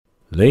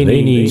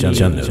RainyCh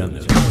チャンネ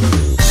ル。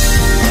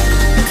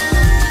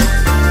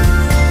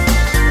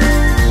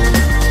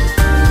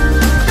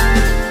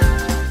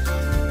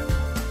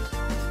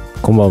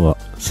こんばんは、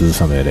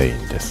鈴雨レイ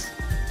ンです。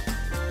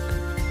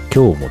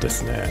今日もで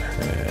すね、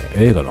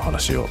映画の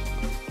話を、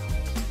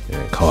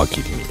皮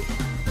切りに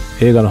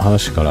映画の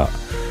話から、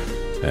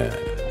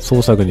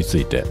創作につ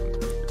いて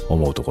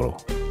思うところ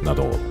な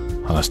どを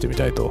話してみ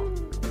たいと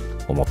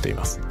思ってい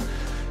ます。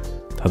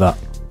ただ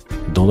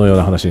どのよう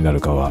な話になる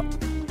かは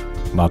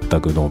全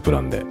くノープラ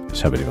ンで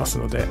喋ります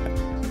ので、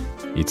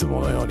いつ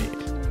ものように、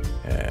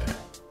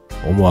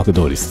思惑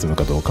通り進む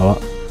かどうかは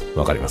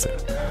分かりません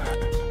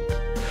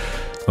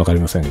分か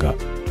りませんが、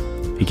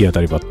行き当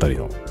たりばったり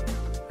の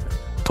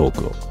ト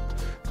ークを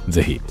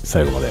ぜひ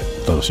最後まで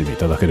お楽しみい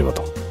ただければ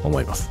と思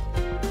います。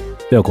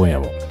では今夜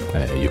も、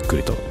ゆっく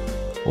りと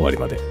終わり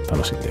まで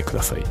楽しんでく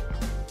ださい。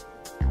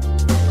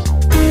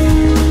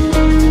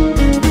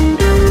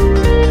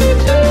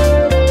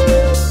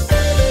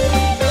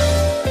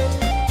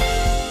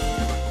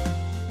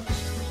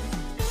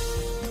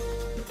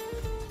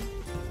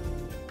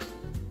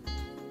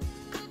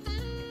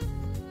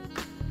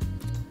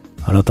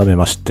改め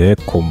まして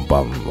こん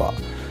ばんは、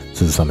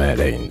鈴雨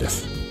レインで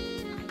す。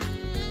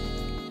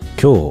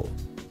今日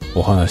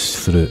お話し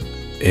する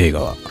映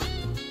画は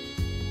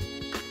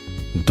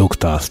ドク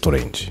タースト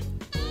レンジ。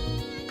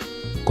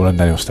ご覧に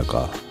なりました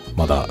か？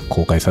まだ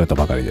公開された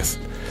ばかりです。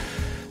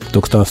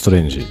ドクタースト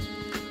レンジ、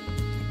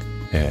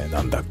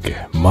なんだっ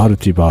け、マル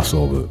チバース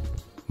オブ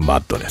マ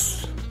ッドネ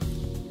ス。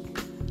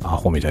ア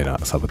ホみたいな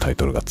サブタイ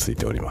トルがつい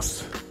ておりま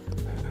す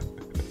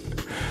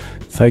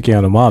最近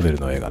マーベル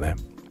の映画ね、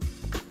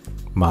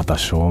また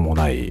しょうも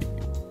ない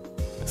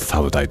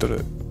サブタイト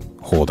ル、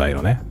放題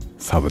のね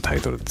サブタイ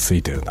トルつ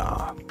いてる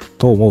な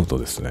と思うと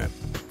ですね、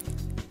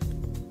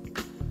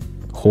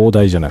放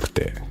題じゃなく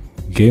て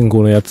言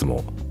語のやつ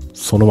も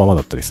そのまま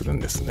だったりするん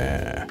です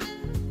ね。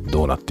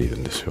どうなっている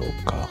んでしょう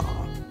か。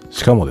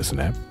しかもです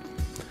ね、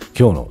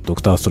今日のド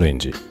クターストレン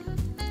ジ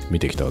見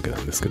てきたわけな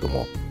んですけど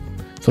も、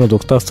そのド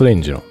クターストレ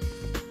ンジの、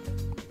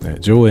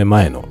上映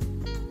前の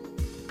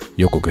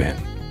予告編、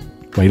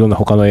いろんな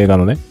他の映画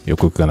のね予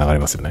告が流れ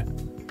ますよね。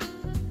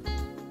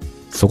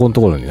そこの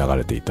ところに流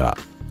れていた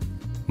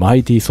マ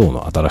イティー・ソー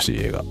の新しい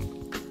映画、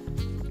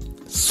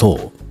ソ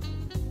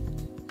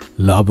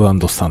ーラブ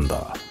&サン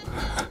ダー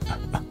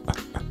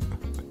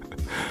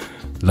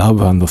ラ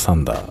ブ&サ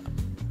ンダー、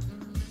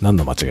何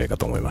の間違いか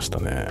と思いまし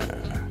たね。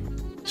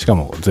しか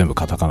も全部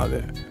カタカナ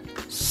で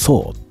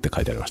ソーって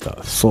書いてありまし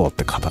た。ソーっ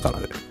てカタカナ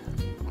で。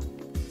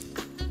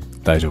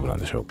大丈夫なん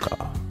でしょう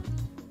か。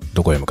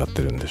どこへ向かっ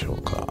てるんでしょ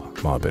うか。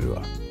マーベル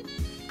は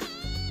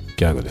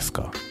ギャグです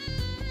か。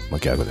ギ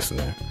ャグです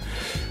ね。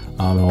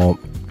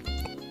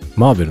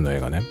マーベルの映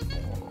画ね、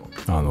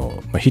ヒ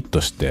ッ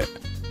トして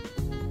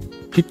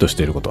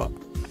いることは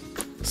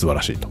素晴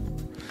らしいと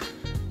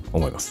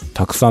思います。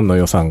たくさんの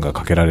予算が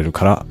かけられる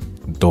から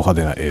ド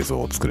派手な映像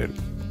を作れる、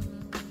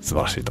素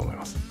晴らしいと思い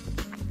ます。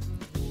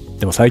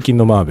でも最近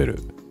のマーベ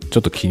ル、ちょ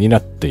っと気にな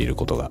っている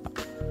ことが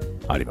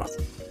あります。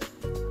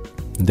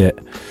で、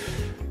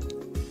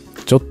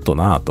ちょっと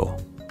なぁと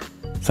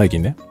最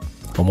近ね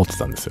思って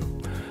たんですよ。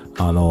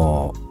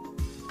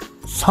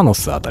サノ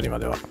スあたりま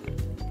では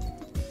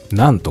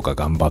なんとか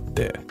頑張っ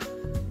て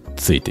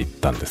ついていっ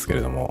たんですけ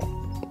れども、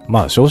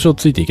少々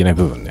ついていけない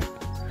部分ね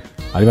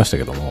ありました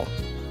けども、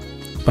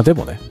で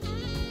もね、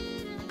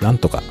なん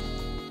とか、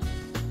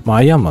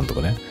アイアンマンと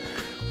かね、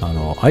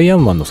アイア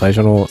ンマンの最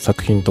初の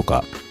作品と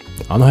か、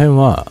あの辺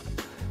は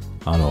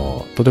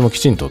とてもき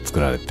ちんと作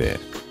られて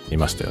い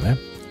ましたよね。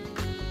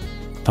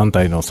単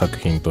体の作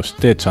品とし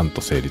てちゃん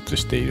と成立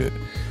している、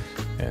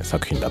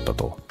作品だった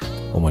と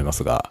思いま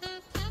すが、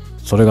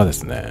それがで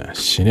すね、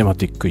シネマ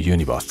ティックユ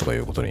ニバースとかい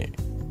うことに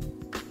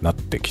なっ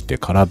てきて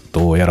から、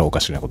どうやらお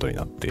かしなことに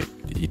なって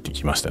いって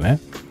きましたね。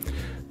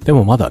で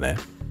もまだね、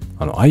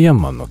アイア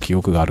ンマンの記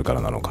憶があるか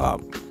らなのか、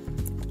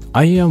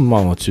アイアン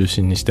マンを中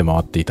心にして回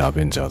っていたア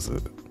ベンジャー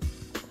ズ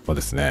は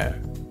です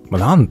ね、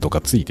なんと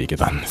かついていけ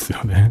たんです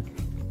よね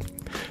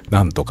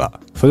なんとか、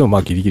それで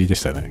もギリギリで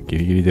したね。ギ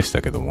リギリでし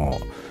たけども、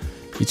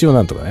一応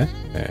なんとかね、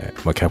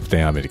キャプ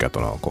テンアメリカ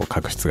との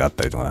確執があっ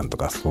たりとか、なんと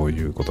かそう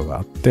いうことが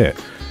あって、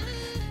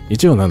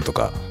一応なんと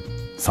か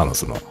サノ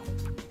スの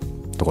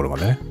ところま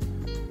でね、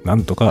な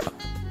んとか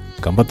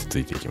頑張ってつ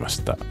いていきまし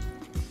た。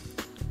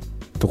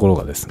ところ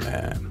がです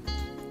ね、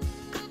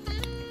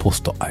ポ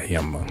ストアイ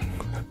アンマン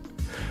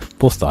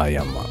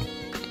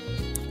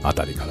あ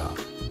たりから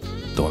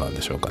どうなん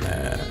でしょうか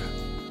ね。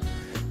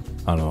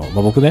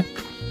僕ね、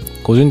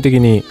個人的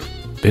に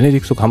ベネデ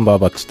ィクト・カンバー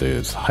バッチとい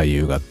う俳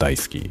優が大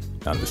好き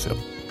なんですよ。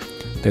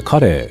で、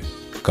彼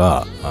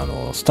が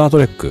スタート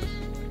レ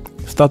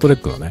ッ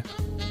クのね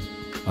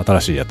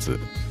新しいやつ、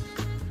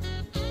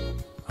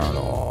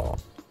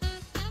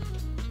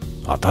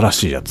新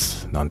しいや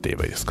つなんて言え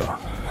ばいいですか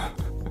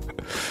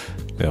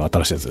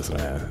新しいやつですね。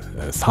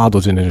サー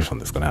ドジェネレーション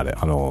ですかね、あれ。ジ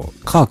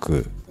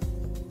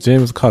ェー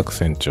ムズ・カーク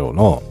船長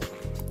の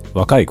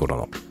若い頃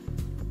の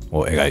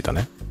を描いた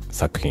ね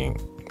作品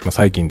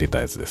最近出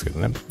たやつですけど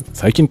ね。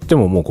最近って言って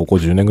ももうここ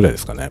10年ぐらいで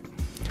すかね。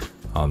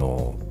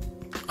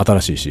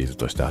新しいシリーズ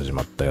として始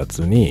まったやつ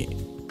に、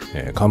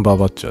カンバー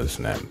バッチはです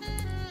ね、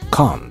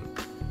カーン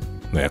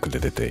の役で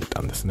出てい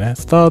たんですね。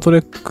スタートレ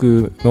ッ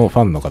クのフ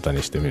ァンの方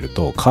にしてみる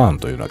と、カーン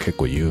というのは結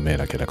構有名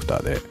なキャラクタ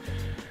ーで、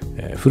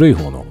古い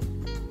方の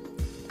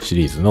シ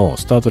リーズの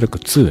スタートレック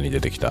2に出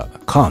てきた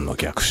カーンの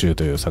逆襲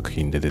という作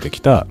品で出てき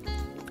た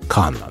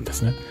カーンなんで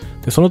すね。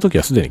で、その時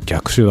はすでに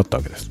逆襲だった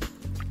わけです。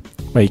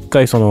一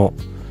回その、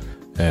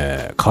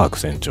カーク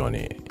船長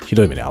にひ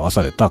どい目に遭わ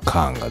された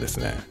カーンがです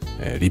ね、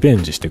リベ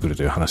ンジしてくる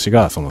という話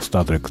がそのス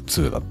タートレック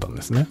2だったん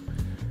ですね。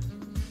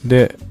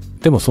で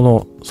もそ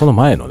の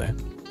前のね、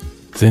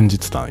前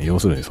日談、要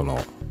するにその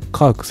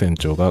カーク船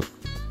長が、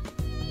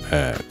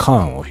カ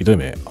ーンをひどい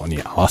目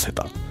に遭わせ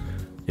た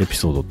エピ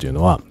ソードっていう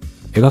のは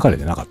描かれ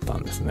てなかった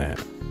んですね。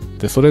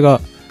で、それが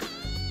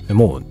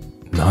もう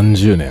何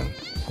十年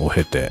を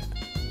経て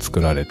作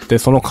られて、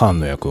そのカーン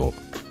の役を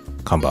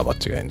カンバーバッ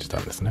チが演じた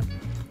んですね。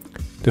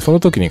で、その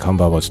時にカン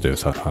バーバッチという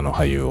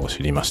俳優を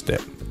知りまして、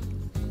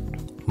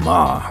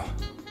まあ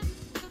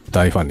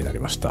大ファンになり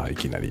ました。い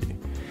きなり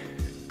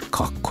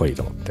かっこいい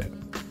と思って。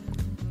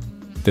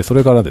で、そ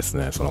れからです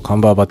ね、そのカ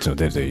ンバーバッチの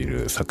出てい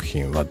る作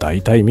品は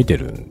大体見て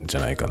るんじ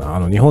ゃないか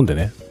な。日本で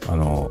ね、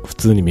普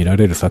通に見ら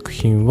れる作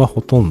品は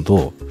ほとん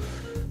ど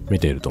見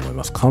ていると思い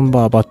ます。カン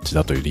バーバッチ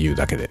だという理由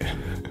だけで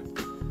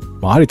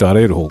ありとあら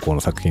ゆる方向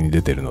の作品に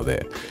出てるの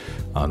で、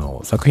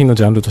作品の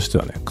ジャンルとして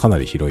はね、かな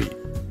り広い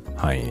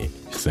範囲に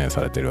出演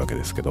されてるわけ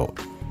ですけど、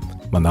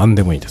何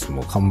でもいいです。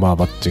もうカンバー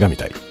バッチが見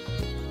たい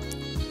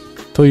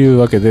という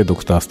わけで、ド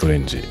クターストレ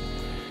ンジ、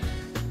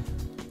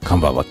カ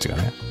ンバーバッチが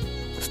ね、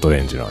スト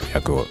レンジの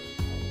役を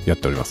やっ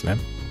ておりますね。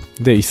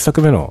で、1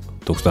作目の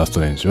ドクタースト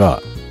レンジ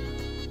は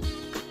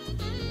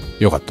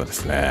良かったで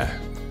すね。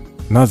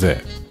な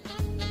ぜ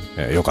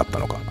良かった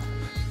のか、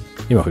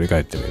今振り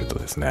返ってみると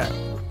ですね、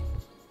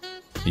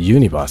ユ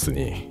ニバース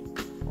に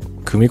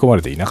組み込ま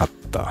れていなかっ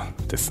た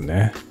です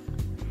ね。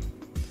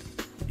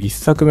1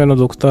作目の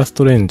ドクタース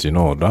トレンジ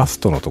のラス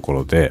トのとこ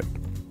ろで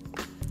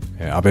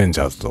アベン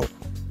ジャーズと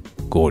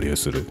合流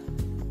する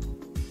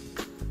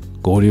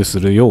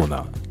よう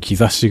な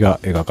兆しが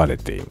描かれ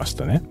ていまし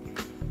たね。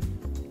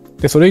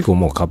で、それ以降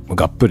もう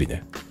がっぷり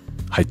ね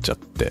入っちゃっ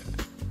て、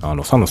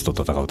サノスと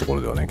戦うとこ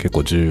ろではね、結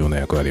構重要な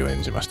役割を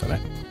演じました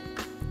ね。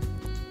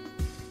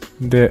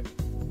で、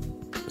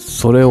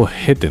それを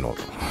経ての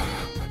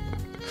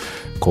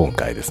今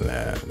回ですね、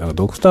なんか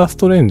ドクタース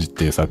トレンジっ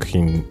ていう作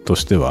品と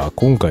しては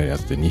今回のや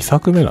つで2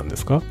作目なんで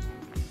すか？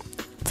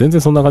全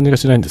然そんな感じが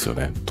しないんですよ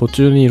ね。途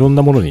中にいろん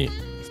なものに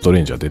ストレ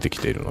ンジは出てき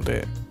ているの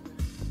で、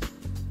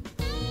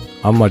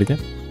あんまりね、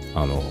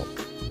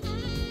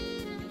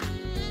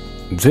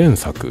前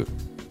作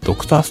ド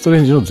クタースト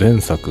レンジの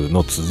前作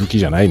の続き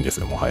じゃないんで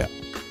すよ、もはや。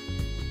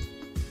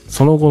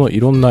その後のい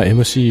ろんな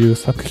MCU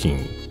作品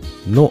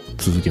の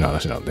続きの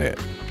話なので、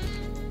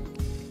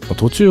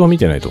途中を見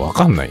てないと分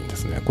かんないんで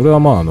すね。これは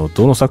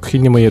どの作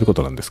品にも言えるこ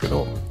となんですけ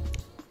ど、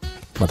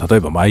例え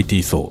ばマイティ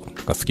ー・ソ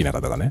ーが好きな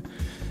方がね、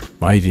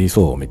マイティー・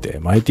ソーを見て、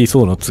マイティー・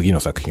ソーの次の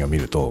作品を見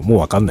るともう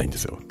分かんないんで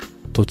すよ。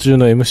途中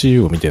の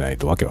MCU を見てない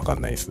とわけ分か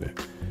んないですね。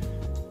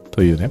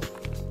というね、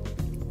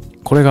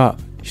これが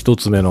一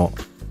つ目の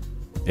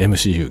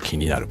MCU 気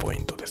になるポイ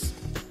ントです。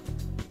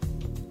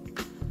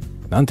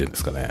なんていうんで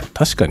すかね、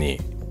確かに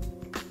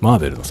マー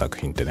ベルの作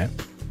品ってね、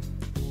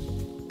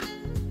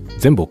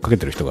全部追っかけ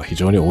てる人が非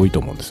常に多いと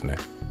思うんですね。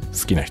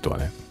好きな人は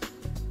ね。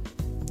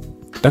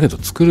だけど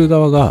作る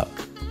側が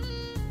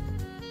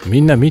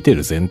みんな見てる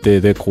前提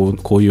でこ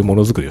ういうも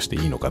のづくりをして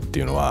いいのかって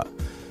いうのは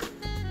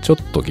ちょっ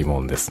と疑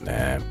問です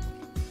ね。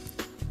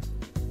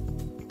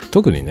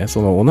特にね、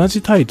その同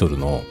じタイトル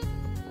の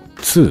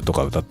2と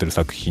か歌ってる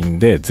作品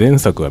で前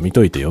作は見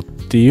といてよっ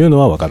ていうの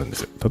はわかるんで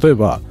すよ。例え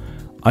ば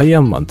アイ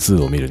アンマン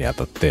2を見るにあ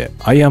たって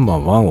アイアンマ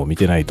ン1を見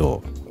てない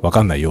とわ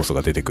かんない要素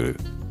が出てくる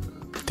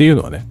っていう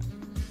のはね、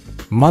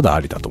まだあ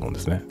りだと思うんで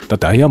すね。だっ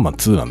てアイアンマン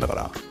2なんだか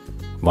ら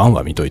1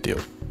は見といてよ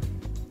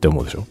って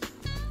思うでしょ。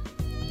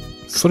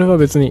それは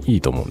別にい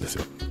いと思うんです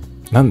よ。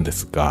なんで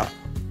すが、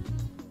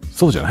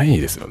そうじゃない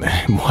ですよ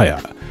ね。もは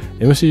や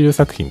MCU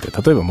作品って、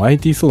例えばマイ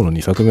ティー・ソーの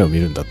2作目を見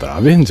るんだったら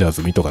アベンジャー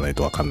ズ見とかない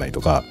と分かんないと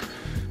か、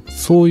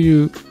そう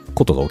いう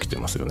ことが起きて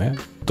ますよね。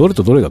どれ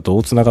とどれがど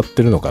うつながっ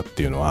てるのかっ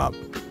ていうのは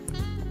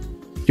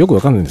よく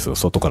分かんないんですよ、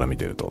外から見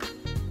てると。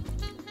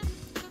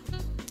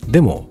で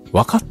も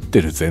分かっ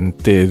てる前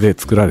提で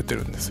作られて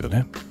るんですよ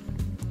ね。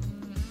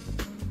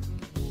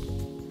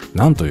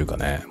なんというか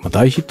ね、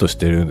大ヒットし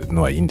てる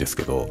のはいいんです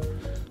けど、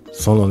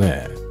その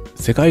ね、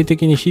世界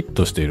的にヒッ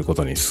トしているこ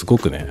とにすご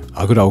くね、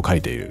あぐらをか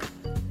いている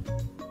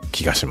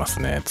気がします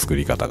ね、作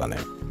り方がね。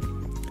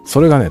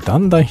それがね、だ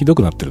んだんひど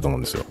くなってると思う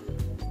んですよ。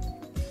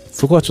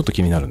そこはちょっと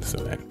気になるんです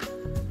よね。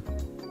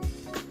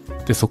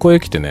で、そこへ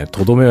来てね、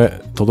とどめ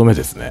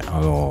ですね。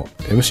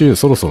MCU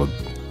そろそろ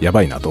や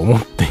ばいなと思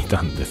ってい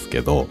たんです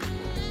けど、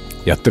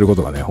やってるこ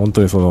とがね、本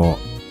当にその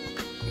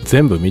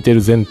全部見て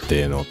る前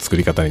提の作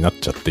り方になっ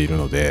ちゃっている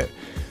ので、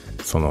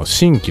その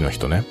新規の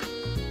人ね、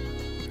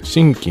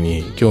新規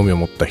に興味を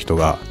持った人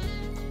が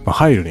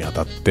入るにあ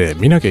たって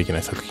見なきゃいけな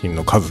い作品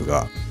の数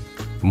が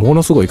も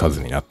のすごい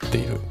数になって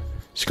いる。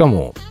しか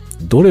も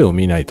どれを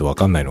見ないと分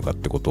かんないのかっ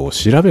てことを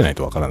調べない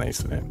と分からないで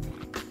すね。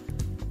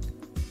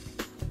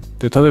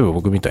で、例えば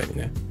僕みたいに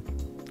ね、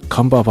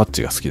カンバーバッ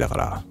チが好きだか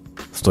ら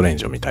ストレン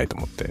ジを見たいと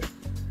思って、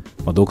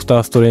ドクタ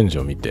ーストレンジ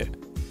を見て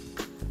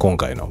今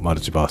回のマ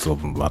ルチバースオ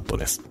ブマッド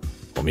ネス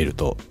を見る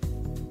と、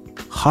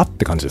はっ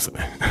て感じですよ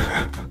ね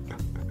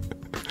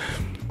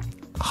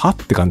はっ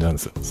て感じなん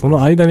ですよ。そ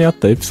の間にあっ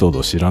たエピソード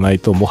を知らない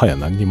ともはや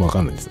何にも分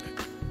かんないんですね。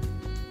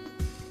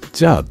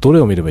じゃあどれ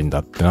を見ればいいんだ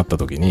ってなった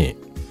時に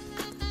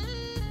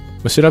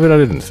調べら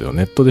れるんですよ。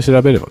ネットで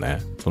調べれば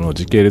ね、その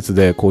時系列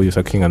でこういう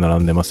作品が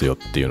並んでますよっ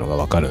ていうのが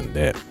分かるん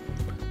で、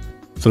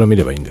それを見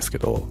ればいいんですけ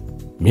ど、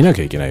見なき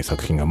ゃいけない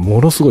作品が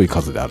ものすごい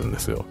数であるんで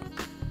すよ。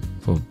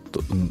その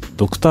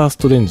ドクタース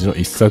トレンジの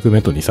1作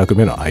目と2作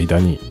目の間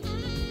に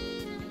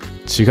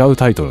違う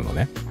タイトルの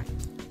ね、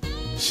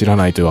知ら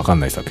ないと分か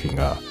んない作品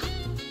が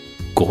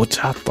ご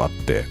ちゃっとあっ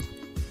て、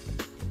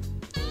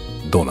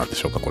どうなんで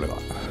しょうかこれは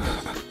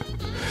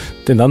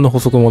で、何の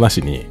補足もな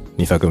しに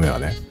2作目は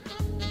ね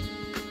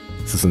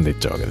進んでいっ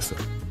ちゃうわけですよ。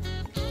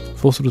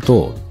そうする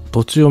と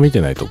途中を見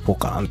てないとポ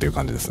カーンっていう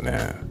感じです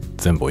ね。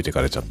全部置いて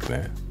かれちゃって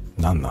ね、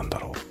何なんだ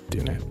ろうって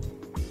いうね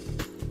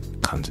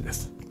感じで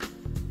す。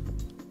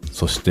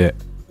そして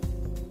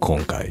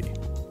今回、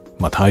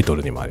タイト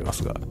ルにもありま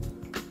すが、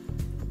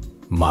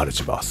マル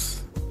チバー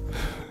ス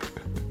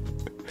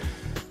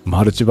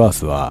マルチバー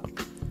スは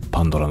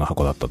パンドラの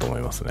箱だったと思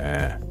います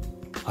ね。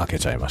開け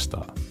ちゃいまし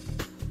た。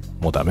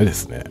もうダメで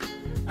すね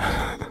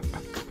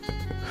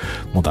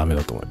もうダメ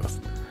だと思いま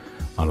す。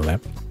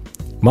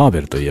マー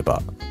ベルといえ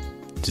ば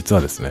実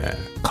はですね、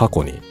過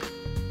去に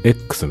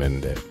X メ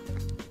ンで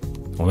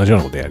同じよう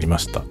なことやりま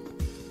した。フ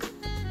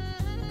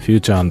ュー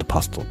チャー&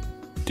パストっ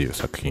ていう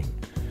作品。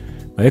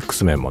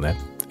X メンもね、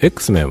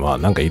X メンは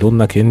なんかいろん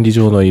な権利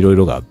上のいろい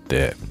ろがあっ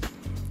て、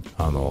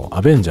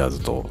アベンジャーズ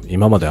と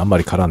今まであんま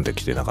り絡んで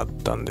きてなかっ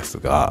たんです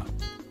が、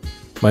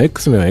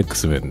X メンは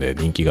X メンで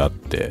人気があっ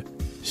て、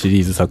シ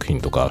リーズ作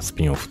品とかス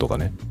ピンオフとか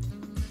ね、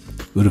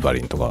ウルヴァ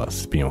リンとか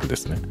スピンオフで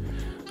すね、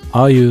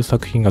ああいう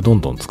作品がど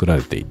んどん作ら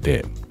れてい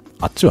て、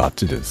あっちはあっ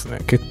ちでですね、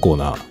結構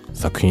な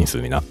作品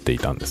数になってい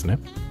たんですね。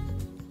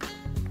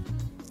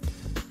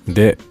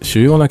で、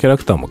主要なキャラ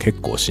クターも結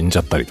構死んじ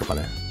ゃったりとか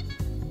ね、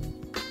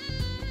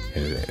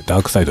ダ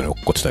ークサイドに落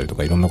っこちたりと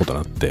かいろんなことに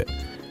なって、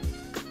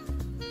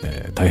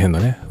大変な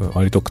ね、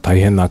割と大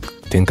変な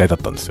展開だっ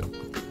たんですよ。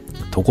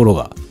ところ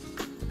が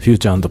フュー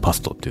チャー&パ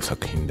ストっていう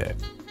作品で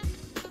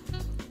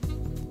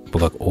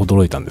僕は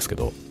驚いたんですけ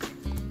ど、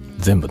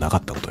全部なか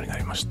ったことにな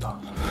りました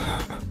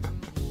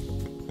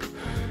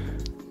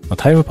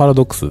タイムパラ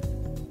ドックスっ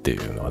てい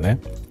うのはね、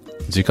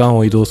時間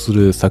を移動す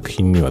る作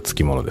品にはつ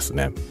きものです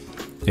ね。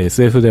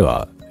SF で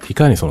はい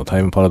かにそのタ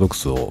イムパラドック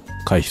スを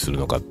回避する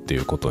のかってい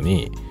うこと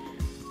に、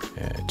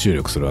注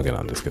力するわけ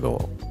なんですけ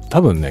ど、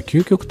多分ね、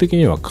究極的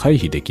には回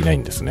避できない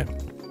んですね。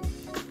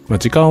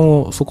時間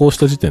をそこをし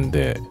た時点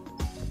で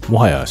も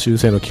はや修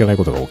正の効かない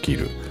ことが起き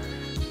る。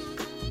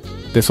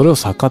で、それを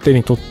逆手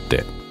にとっ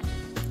て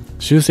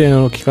修正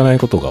の効かない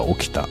ことが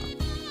起きた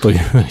という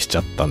ふうにしちゃ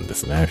ったんで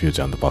すね、フュー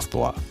チャー&パスト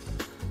は。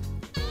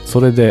そ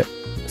れで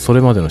そ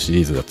れまでのシ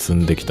リーズが積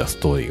んできたス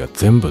トーリーが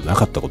全部な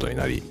かったことに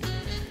なり、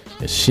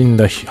死ん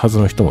だはず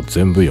の人も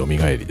全部蘇り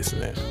です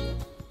ね、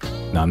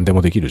何で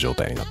もできる状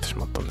態になってし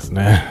まったんです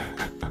ね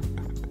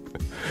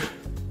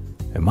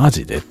マ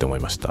ジでって思い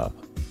ました。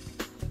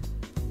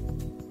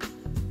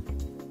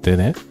で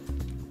ね、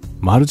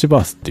マルチ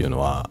バースっていうの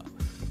は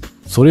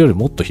それより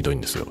もっとひどい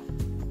んですよ。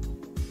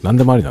何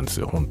でもありなんです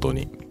よ、本当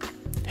に。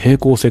平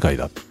行世界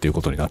だっていう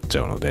ことになっち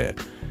ゃうので、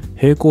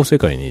平行世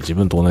界に自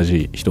分と同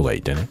じ人が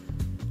いてね、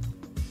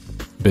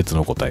別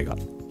の個体が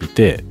い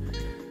て、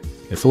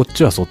そっ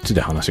ちはそっち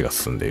で話が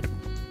進んでいる、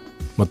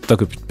全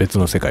く別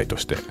の世界と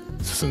して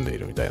進んでい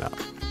るみたいな、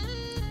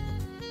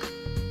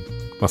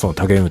その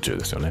多元宇宙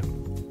ですよね。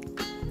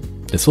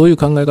で、そういう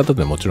考え方っ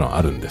てもちろん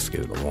あるんですけ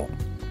れども、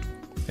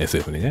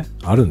 SF にね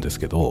あるんです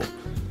けど、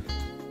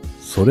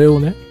それを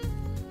ね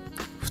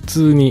普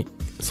通に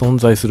存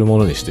在するも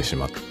のにしてし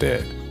まって、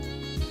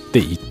で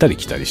行ったり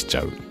来たりしち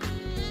ゃうっ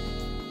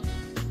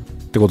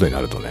てことにな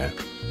るとね、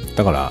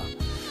だから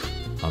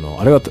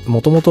あれは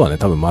もともとはね、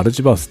多分マル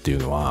チバースっていう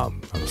のは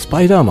ス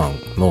パイダーマ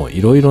ンの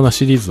いろいろな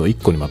シリーズを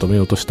一個にまとめ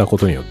ようとしたこ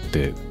とによっ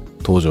て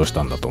登場し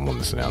たんだと思うん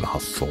ですね、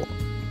発想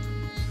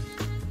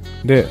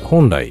で。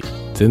本来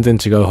全然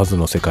違うはず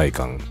の世界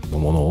観の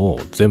ものを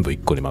全部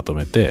一個にまと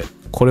めて、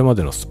これま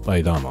でのスパ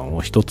イダーマン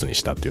を一つに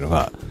したっていうの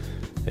が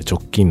直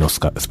近のス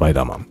パイ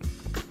ダーマン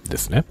で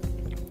すね。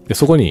で、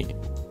そこに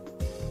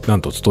な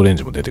んとストレン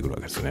ジも出てくるわ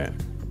けですね。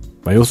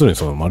要するに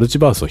そのマルチ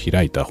バースを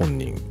開いた本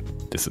人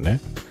ですね、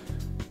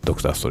ド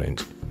クターストレン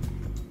ジ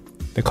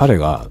で。彼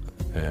が、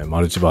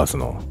マルチバース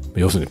の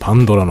要するにパ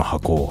ンドラの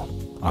箱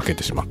を開け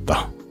てしまっ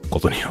たこ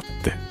とによ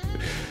って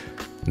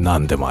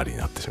何でもありに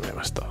なってしまい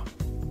ました。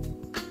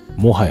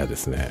もはやで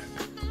すね、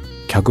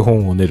脚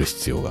本を練る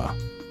必要が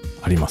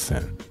ありませ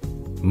ん。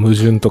矛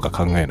盾とか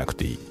考えなく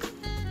ていい。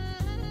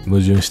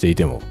矛盾してい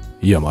ても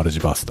いやマルチ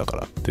バースだか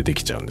らってで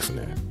きちゃうんです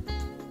ね。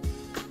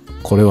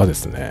これはで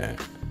すね、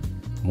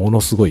も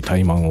のすごい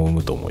怠慢を生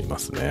むと思いま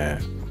すね。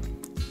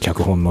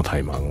脚本の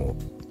怠慢を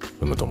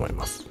生むと思い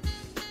ます。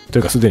と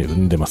いうかすでに生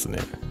んでますね。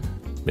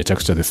めちゃ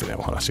くちゃですね、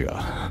お話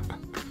が。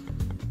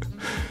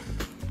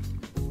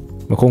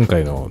今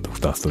回のドク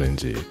ターストレン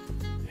ジ、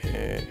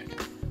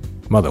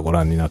まだご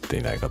覧になって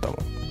いない方も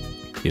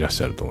いらっ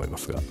しゃると思いま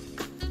すが、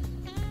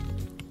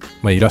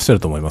いらっしゃる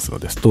と思いますの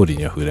でストーリー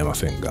には触れま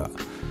せんが、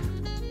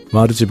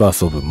マルチバー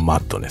スオブマ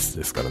ッドネス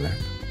ですからね。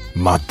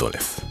マッドネ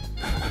ス。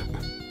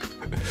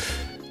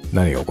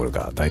何が起こる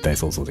か大体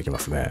想像できま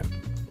すね。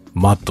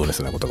マッドネ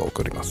スなことが起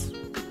こります。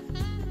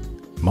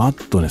マ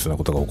ッドネスな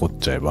ことが起こっ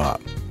ちゃえば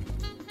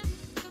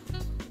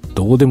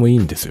どうでもいい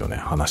んですよね、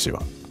話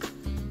は。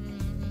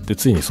で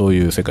ついにそう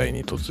いう世界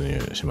に突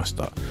入しまし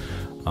た。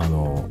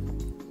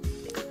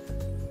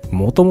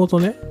もともと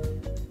ね、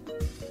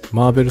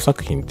マーベル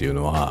作品っていう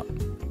のは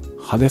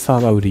派手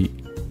さが売り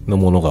の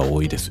ものが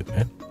多いですよ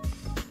ね。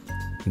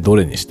ど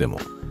れにしても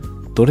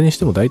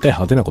大体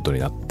派手なことに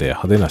なって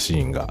派手なシ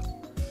ーンが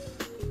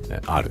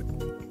ある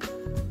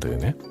という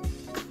ね。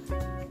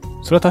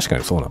それは確か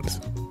にそうなんです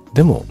よ。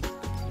でも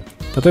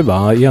例え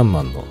ばアイアン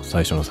マンの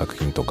最初の作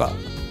品とか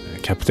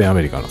キャプテンア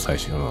メリカの最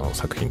初の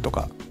作品と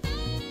か、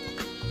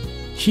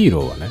ヒー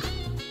ローはね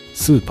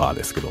スーパー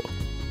ですけど、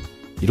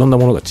いろんな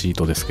ものがチー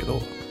トですけど、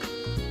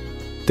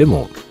で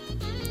も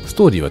ス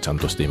トーリーはちゃん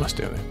としていまし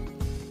たよね。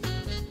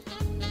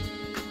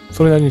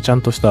それなりにちゃ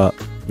んとした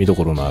見ど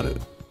ころのある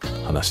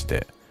話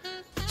で、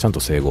ちゃんと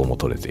整合も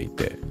取れてい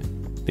て、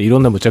でいろ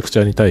んな無茶苦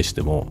茶に対し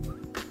ても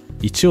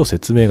一応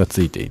説明が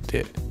ついてい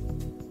て、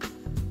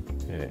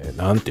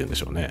なんて言うんで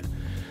しょうね、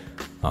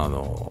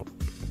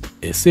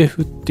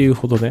SF っていう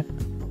ほどね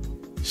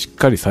しっ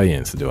かりサイエ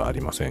ンスではあ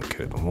りませんけ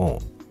れども、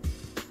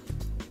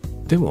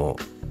でも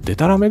デ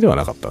タラメでは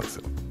なかったんです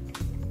よ。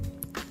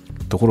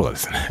ところがで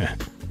すね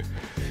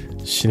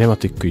シネマ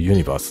ティックユ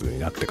ニバースに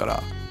なってか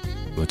ら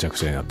むちゃく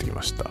ちゃになってき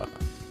ました。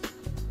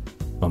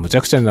むち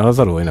ゃくちゃになら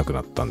ざるを得なく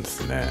なったんで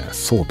すね。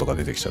ソーとか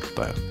出てきちゃっ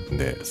たん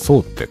で、ソ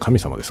ーって神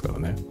様ですから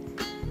ね。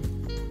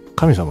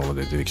神様ま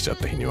で出てきちゃっ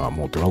た日には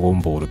もうドラゴン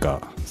ボール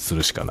化す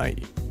るしかな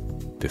い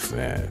です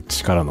ね。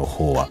力の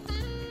飽和。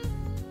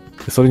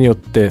それによっ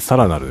てさ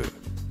らなる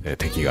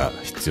敵が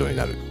必要に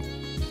なる。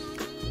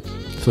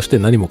そして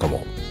何もか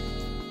も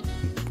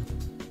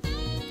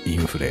イ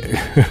ンフレ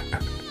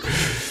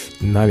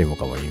何も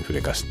かもインフ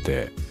レ化し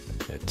て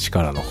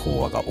力の飽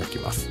和が起き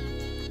ます。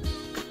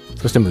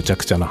そしてむちゃ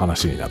くちゃな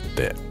話になっ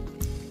て、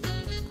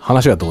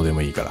話はどうで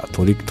もいいから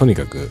とに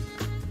かく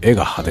絵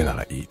が派手な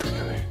らいいという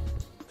ね、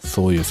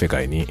そういう世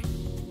界に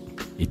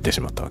行って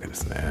しまったわけで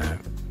すね。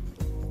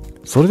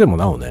それでも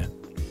なおね、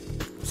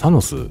サ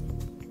ノス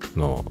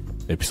の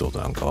エピソー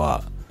ドなんか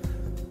は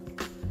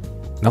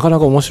なかな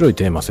か面白い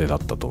テーマ性だっ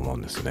たと思う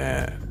んです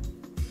ね。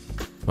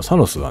サ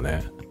ノスは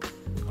ね、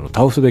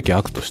倒すべき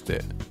悪とし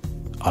て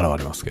現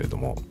れますけれど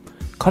も、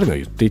彼の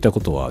言っていた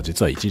ことは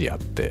実は一理あっ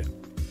て、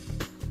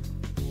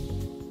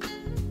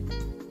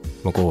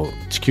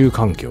地球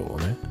環境を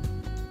ね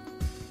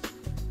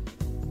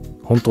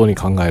本当に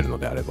考えるの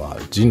であれば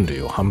人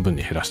類を半分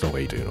に減らした方が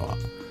いいというのは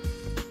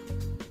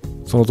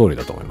その通り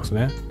だと思います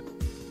ね。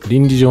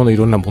倫理上のい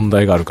ろんな問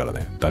題があるから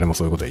ね、誰も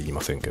そういうことは言い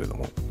ませんけれど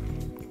も、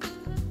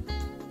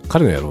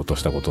彼のやろうと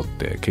したことっ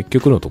て結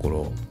局のとこ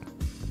ろ、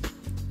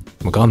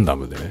ガンダ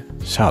ムでね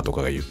シャアと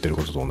かが言ってる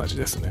ことと同じ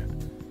ですね。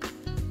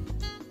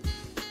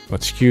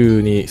地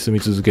球に住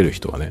み続ける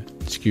人はね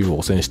地球を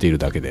汚染している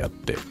だけであっ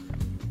て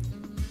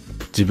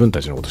自分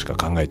たちのことしか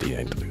考えてい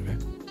ないんだというね。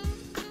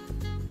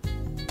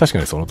確か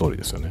にその通り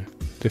ですよね。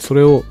でそ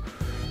れを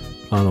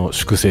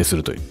粛清す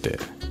ると言って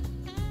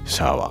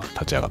シャアは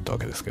立ち上がったわ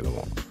けですけど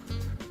も、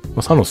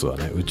サノスは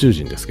ね宇宙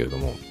人ですけれど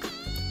も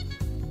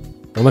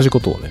同じこ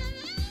とをね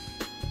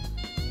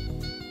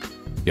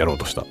やろう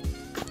とした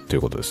とい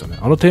うことですよね。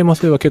テーマ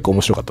性は結構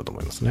面白かったと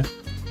思いますね。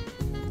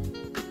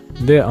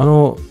で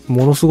も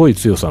のすごい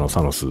強さの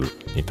サノス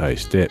に対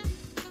して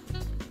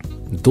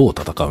どう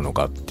戦うの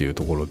かっていう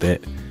ところで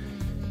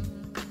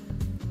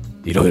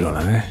いろいろ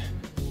なね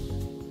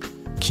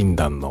禁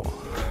断の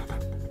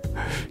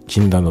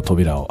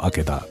扉を開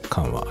けた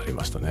感はあり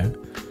ましたね。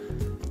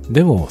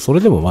でもそれ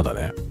でもまだ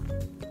ね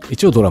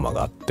一応ドラマ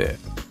があって、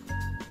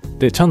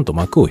でちゃんと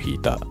幕を引い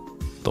た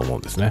と思う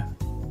んですね。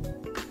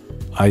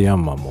アイア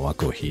ンマンも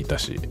幕を引いた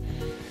し、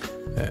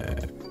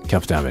キ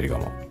ャプテンアメリカ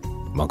も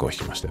幕を引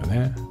きましたよ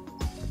ね。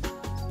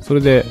そ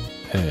れで、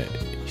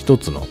一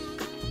つの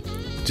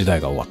時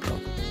代が終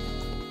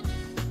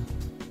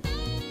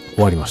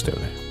わりましたよ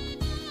ね。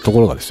とこ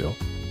ろがですよ、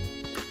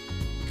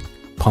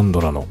パンド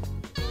ラの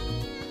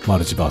マ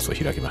ルチバースを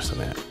開きました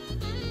ね。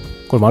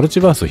これマルチ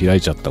バースを開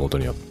いちゃったこと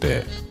によっ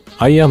て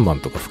アイアンマ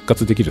ンとか復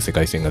活できる世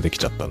界線ができ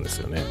ちゃったんです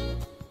よね。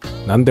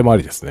何でもあ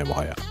りですね、も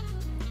はや。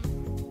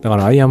だか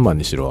らアイアンマン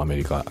にしろキ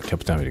ャ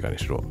プテンアメリカに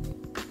しろ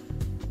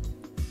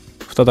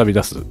再び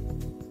出す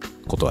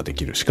ことがで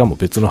きる。しかも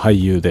別の俳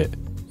優で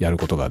やる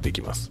ことがで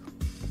きます。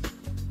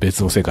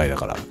別の世界だ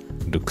から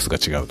ルックスが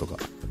違うとか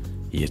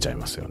言えちゃい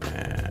ますよ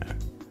ね。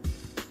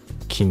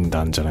禁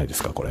断じゃないで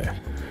すかこれ。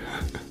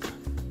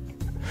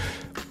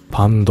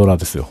パンドラ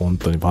ですよ、本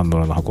当にパンド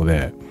ラの箱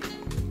で、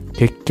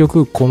結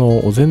局こ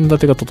のお膳立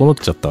てが整っ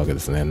ちゃったわけで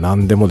すね。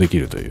何でもでき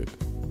るという、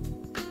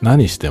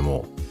何して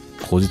も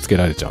こじつけ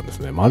られちゃうんです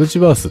ね。マルチ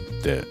バースっ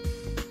て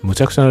む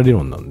ちゃくちゃな理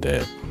論なん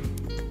で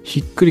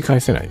ひっくり返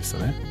せないですよ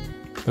ね。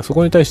そ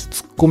こに対して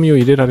ツッコミを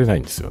入れられない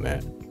んですよ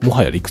ね。も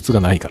はや理屈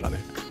がないからね。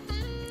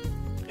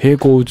平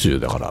行宇宙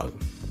だから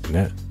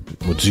ね、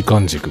もう時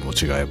間軸も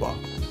違えば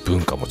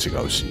文化も違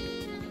うし、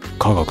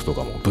科学と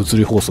かも物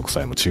理法則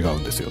さえも違う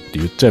んですよって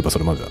言っちゃえばそ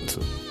れまでなんです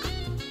よ。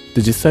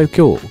で実際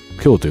今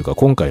日というか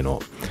今回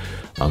の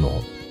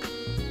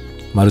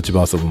マルチ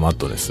バースオブマッ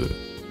ドネス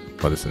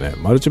はですね、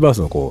マルチバー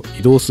スのこう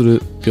移動す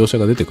る描写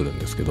が出てくるん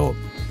ですけど、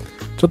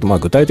ちょっとまあ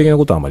具体的な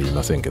ことはあまり言い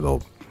ませんけど、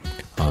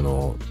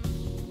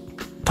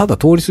ただ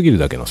通り過ぎる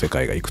だけの世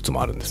界がいくつ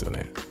もあるんですよ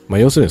ね。まあ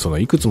要するにその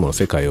いくつもの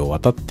世界を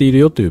渡っている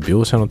よという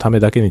描写のため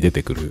だけに出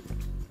てくる、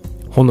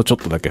ほんのちょっ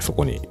とだけそ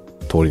こに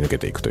通り抜け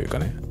ていくというか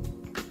ね、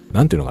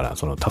なんていうのかな、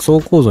その多層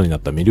構造になっ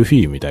たミルフィ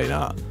ーユみたい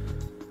な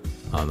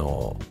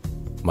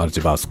マル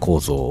チバース構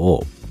造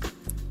を、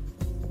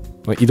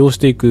移動し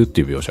ていくっ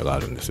ていう描写があ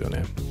るんですよ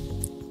ね。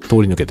通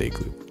り抜けてい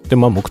く。で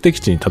まあ目的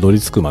地にたどり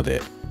着くま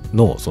で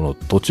のその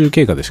途中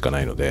経過でしかな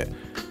いので、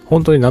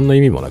本当に何の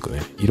意味もなく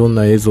ね、いろん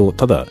な映像、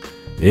ただ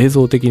映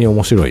像的に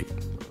面白い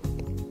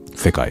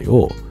世界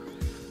を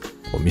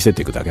見せ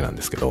ていくだけなん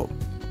ですけど、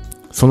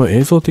その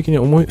映像的に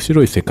面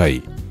白い世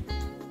界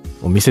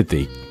を見せて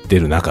いって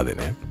る中で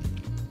ね、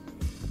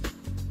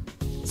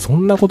そ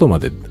んなことま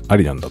であ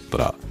りなんだった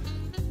ら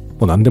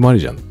もう何でもあり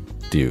じゃんっ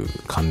ていう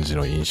感じ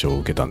の印象を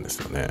受けたんです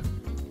よね。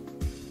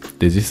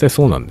で実際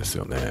そうなんです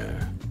よね。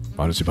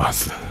マルチバ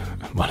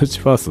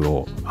ース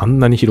をあん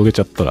なに広げち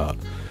ゃったら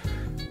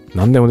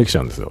何でもできち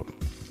ゃうんですよ。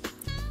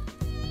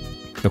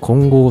で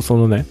今後そ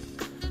のね、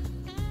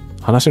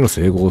話の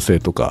整合性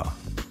とか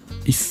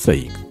一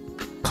切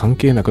関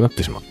係なくなっ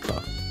てしまった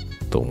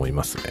と思い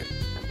ますね、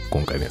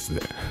今回のやつ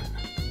で。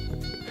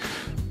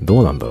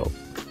どうなんだろ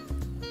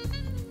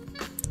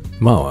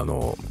う。まあ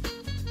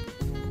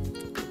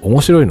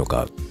面白いの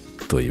か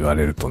と言わ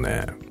れると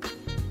ね、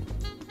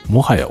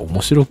もはや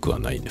面白くは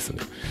ないですね。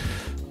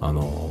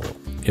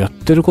やっ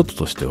てること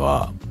として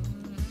は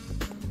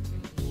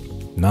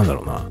なんだ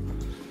ろうな、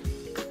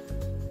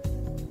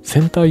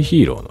戦隊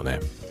ヒーローのね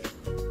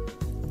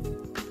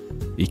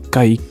一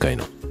回一回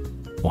の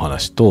お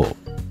話と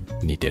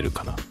似てる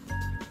かな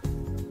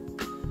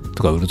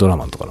とか、ウルトラ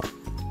マンとかの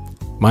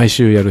毎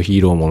週やるヒ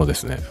ーローもので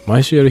すね。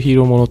毎週やるヒー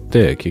ローものっ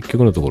て結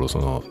局のところそ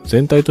の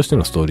全体として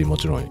のストーリーも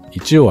ちろん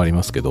一応あり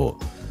ますけど、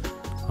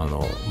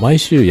毎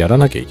週やら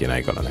なきゃいけな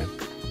いからね。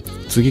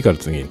次から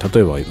次に、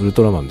例えばウル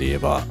トラマンで言え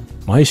ば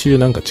毎週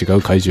なんか違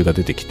う怪獣が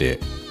出てきて、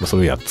そ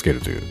れをやっつけ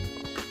るという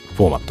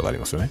フォーマットがあり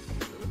ますよね。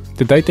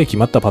で大体決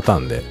まったパター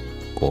ンで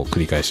こう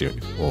繰り返し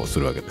をす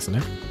るわけですね。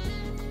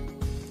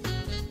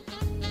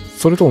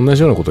それと同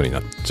じようなことにな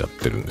っちゃっ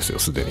てるんですよ、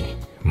すでに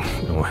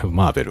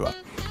マーベルは。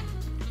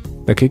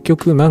結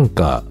局なん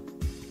か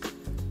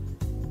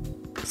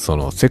そ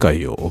の世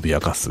界を脅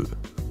かす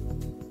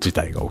事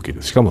態が起き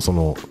る。しかもそ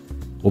の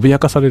脅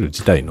かされる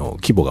事態の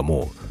規模が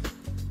も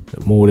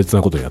う猛烈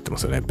なことになってま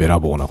すよね。べら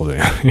ぼうなことに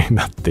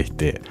なってい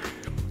て、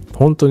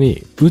本当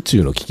に宇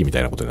宙の危機みた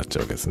いなことになっちゃ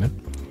うわけですね。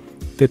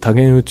で多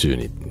元宇宙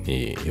に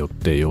よっ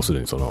て、要す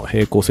るにその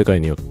平行世界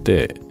によっ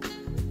て、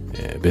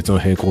別の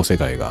平行世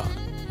界が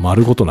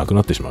丸ごとなく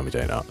なってしまうみ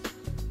たいな、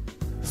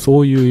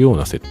そういうよう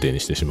な設定に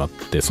してしまっ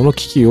て、その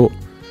危機を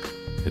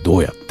ど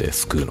うやって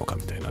救うのか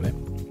みたいなね、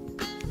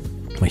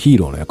ヒー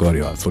ローの役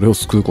割はそれを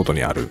救うこと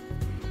にある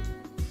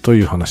と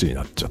いう話に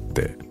なっちゃっ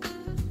て、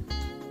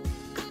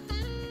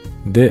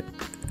で、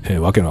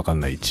わけのわか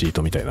んないチー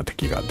トみたいな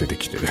敵が出て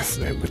きてです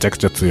ね、むちゃく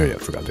ちゃ強いや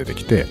つが出て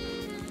きて、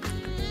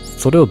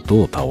それを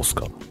どう倒す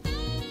か、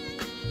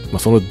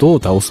そのど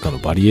う倒すかの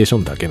バリエーショ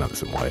ンだけなんで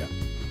すよ、もはや。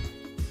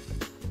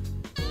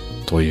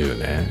という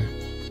ね、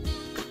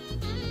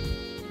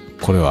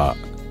これは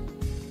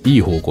い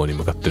い方向に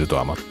向かってると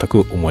は全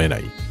く思えな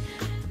い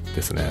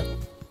ですね。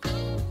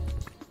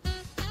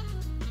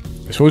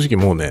正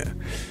直もうね、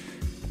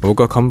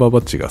僕はカンバーバ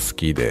ッチが好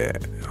きで、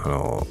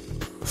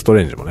スト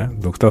レンジもね、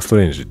ドクタースト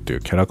レンジっていう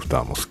キャラク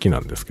ターも好きな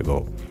んですけ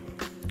ど、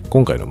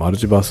今回のマル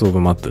チバースオ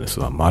ブマッドネス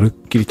はまる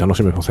っきり楽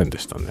しめませんで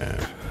したね。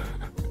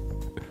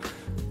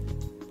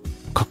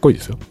かっこいい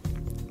ですよ。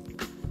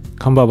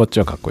カンバーバッチ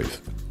はかっこいいで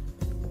す。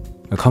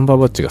カンバー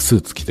バッチがス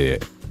ーツ着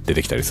て出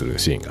てきたりする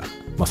シーンが、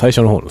最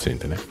初の方のシーン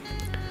でね、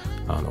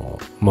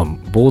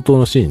冒頭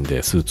のシーン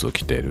でスーツを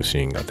着ているシ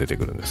ーンが出て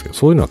くるんですけど、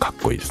そういうのはか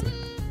っこいいですね。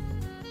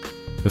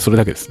それ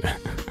だけですね。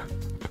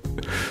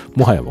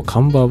もはやもうカ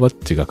ンバーバ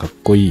ッチがかっ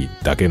こいい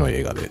だけの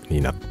映画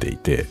になってい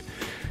て、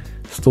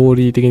ストー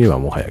リー的には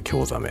もはや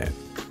興ざめ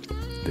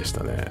でし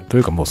たね。とい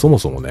うかもうそも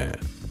そもね、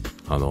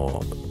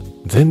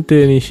前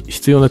提に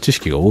必要な知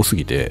識が多す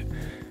ぎて、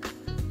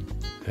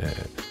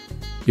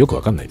よく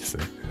わかんないです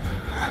ね。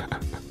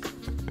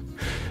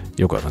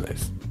よくわかんないで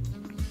す。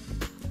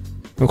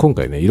今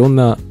回ね、いろん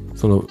な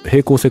その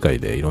平行世界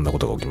でいろんなこ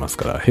とが起きます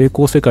から、平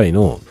行世界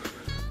の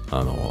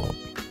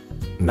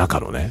中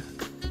のね、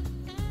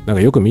なん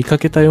かよく見か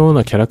けたよう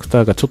なキャラク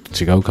ターがちょっ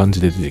と違う感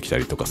じで出てきた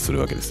りとかする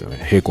わけですよ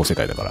ね。平行世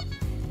界だから。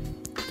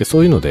で、そ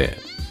ういうので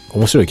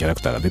面白いキャラ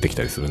クターが出てき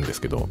たりするんで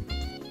すけど、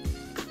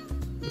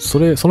そ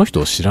の人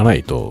を知らな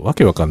いとわ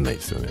けわかんない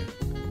ですよね。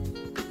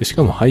でし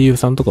かも俳優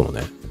さんとかも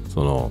ね、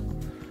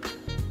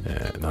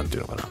なんてい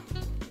うのかな、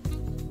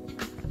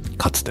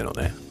かつての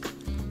ね、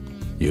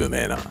有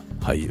名な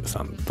俳優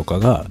さんとか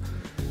が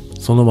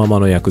そのまま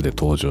の役で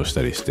登場し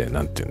たりして、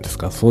なんていうんです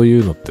か、そうい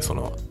うのって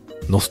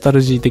ノスタ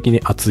ルジー的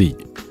に熱い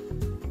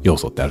要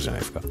素ってあるじゃな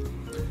いですか。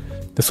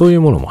で、そうい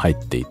うものも入っ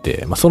てい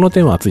て、その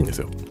点は熱いんです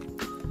よ。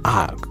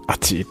あっ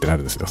ちってな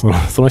るんですよ。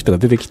その人が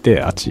出てき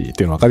てあっちっ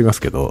ていうの分かりま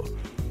すけど、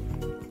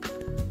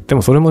で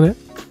もそれもね、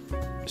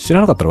知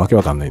らなかったらわけ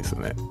わかんないんです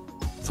よね。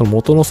その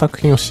元の作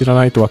品を知ら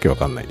ないとわけわ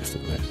かんないです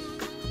よね。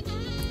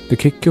で、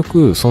結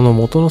局その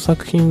元の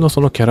作品の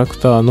そのキャラク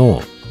ター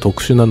の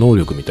特殊な能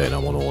力みたい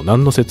なものを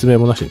何の説明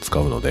もなしに使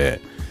うの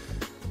で、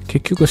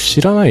結局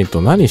知らない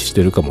と何し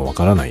てるかもわ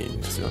からないん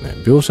ですよね。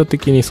描写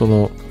的に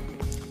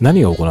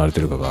何が行われて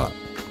るかが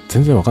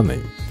全然わかんない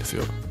んです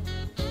よ。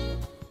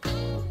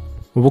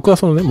僕は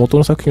元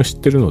の作品を知っ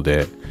てるの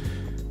で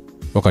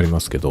わかりま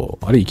すけど、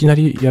あれいきな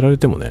りやられ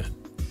てもね、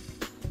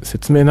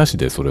説明なし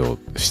でそれを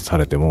さ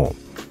れても、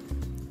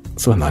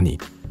それは何っ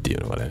てい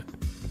うのがね、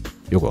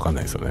よくわかん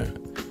ないですよね。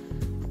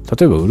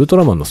例えばウルト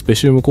ラマンのスペ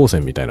シウム光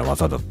線みたいな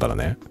技だったら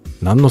ね、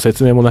何の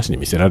説明もなしに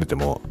見せられて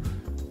も、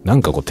な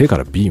んか手か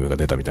らビームが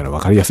出たみたいな分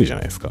かりやすいじゃ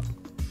ないですか。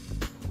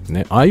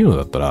ね、ああいうの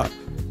だったら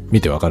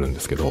見てわかるんで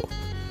すけど、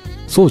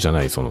そうじゃ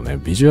ない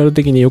ビジュアル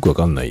的によくわ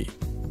かんない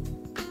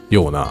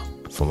ような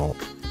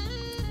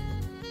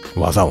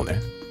技をね、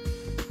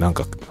なん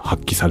か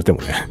発揮されて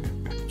もね、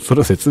そ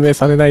れを説明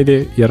されない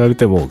でやられ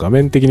ても画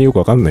面的によく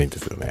わかんないんで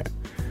すよね。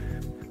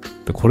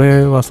で、こ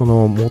れは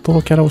元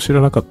のキャラを知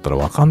らなかったら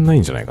わかんない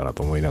んじゃないかな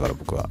と思いながら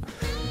僕は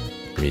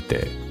見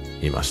て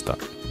いました。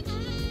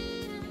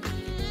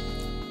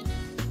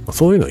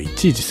そういうのをい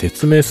ちいち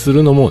説明す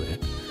るのもね、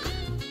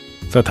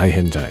それは大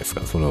変じゃないです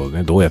か。それを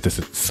ね、どうやって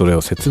それ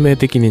を説明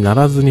的にな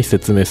らずに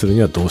説明する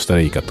にはどうした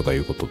らいいかとかい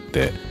うことっ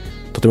て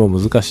とても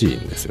難しい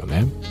んですよ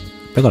ね。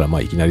だか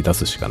らいきなり出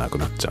すしかなく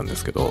なっちゃうんで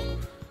すけど、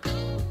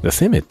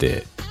せめ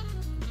て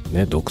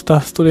ね、ドクタ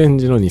ーストレン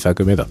ジの2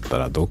作目だった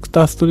らドク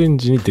ターストレン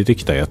ジに出て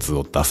きたやつ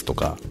を出すと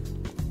か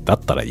だっ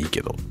たらいい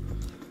けど、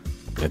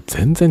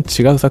全然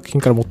違う作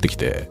品から持ってき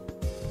て、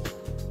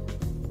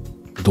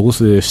どう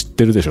せ知っ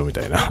てるでしょみ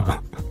たい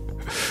な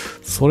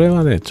それ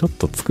はね、ちょっ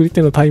と作り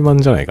手の怠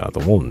慢じゃないかなと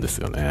思うんです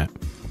よね。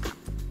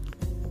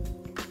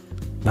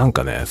なん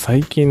かね、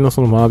最近の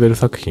マーベル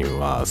作品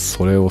は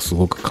それをす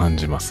ごく感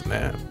じます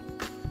ね。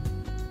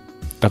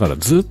だから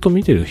ずっと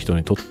見てる人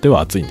にとって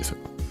は熱いんですよ。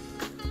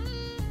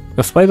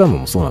スパイダーマン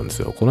もそうなんです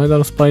よ。この間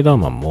のスパイダー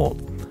マンも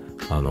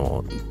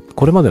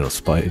これまでの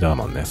スパイダー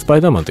マンね、スパ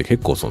イダーマンって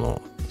結構ス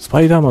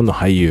パイダーマンの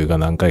俳優が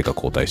何回か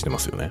交代してま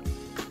すよね。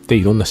で、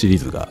いろんなシリー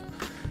ズが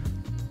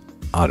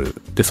ある。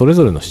で、それ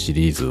ぞれのシ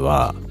リーズ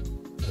は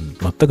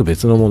全く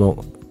別のも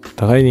の、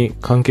互いに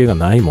関係が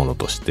ないもの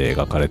として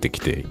描かれて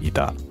きてい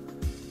た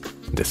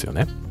んですよ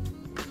ね。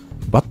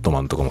バット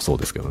マンとかもそう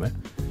ですけどね。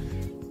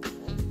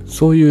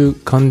そういう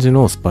感じ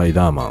のスパイ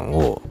ダーマン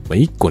を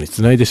一個に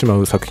繋いでしま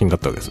う作品だっ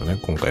たわけですよね。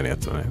今回のや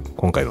つはね。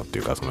今回のって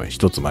いうか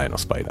一つ前の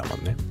スパイダーマ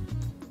ンね。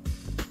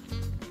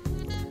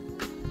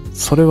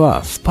それ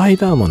はスパイ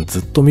ダーマンず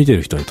っと見て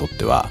る人にとっ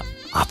ては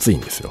熱いん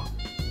ですよ。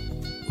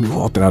う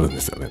おーってなるんで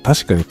すよね。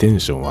確かにテ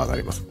ンションは上が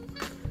ります。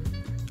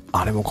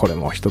あれもこれ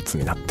も一つ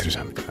になってるじ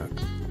ゃんみたいな。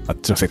あっ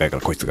ちの世界か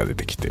らこいつが出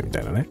てきてみ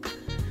たいなね。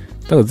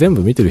だから全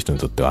部見てる人に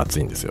とっては熱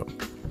いんですよ。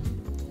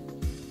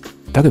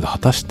だけど果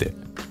たして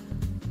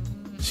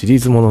シリー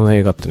ズものの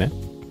映画ってね、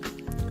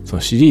そ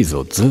のシリーズ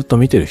をずっと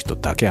見てる人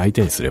だけ相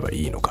手にすれば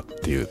いいのかっ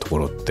ていうとこ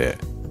ろって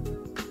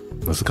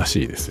難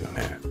しいですよ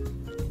ね。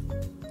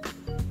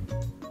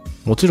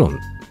もちろん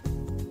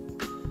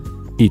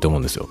いいと思う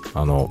んですよ。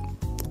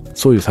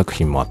そういう作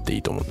品もあってい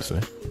いと思うんです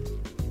ね。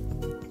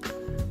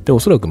で、お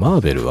そらくマ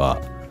ーベル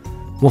は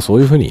もうそ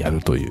ういう風にや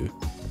るという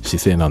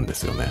姿勢なんで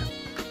すよね。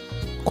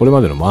これ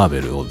までのマー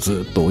ベルを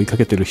ずっと追いか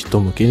けてる人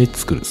向けに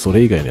作る、そ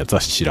れ以外のやつは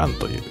知らん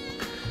という、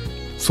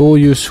そう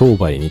いう商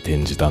売に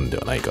転じたんで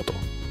はないかと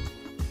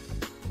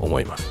思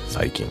います、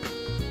最近。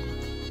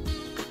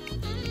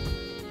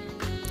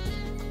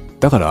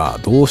だから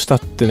どうしたっ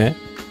てね、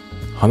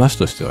話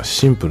としては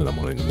シンプルな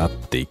ものになっ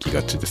ていき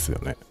がちですよ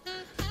ね。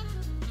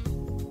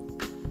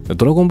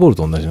ドラゴンボール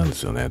と同じなんで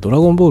すよね。ドラ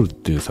ゴンボールっ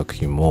ていう作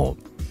品も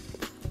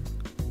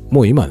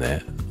もう今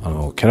ね、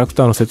キャラク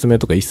ターの説明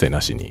とか一切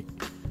なしに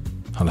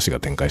話が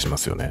展開しま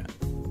すよね。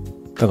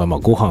だから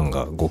ご飯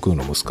が悟空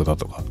の息子だ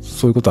とか、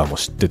そういうことはもう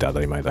知ってて当た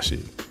り前だし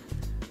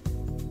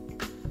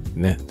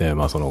ね。で、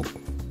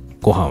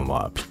ご飯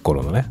はピッコ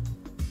ロのね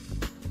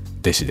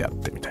弟子であっ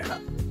てみたいな、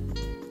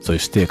そういう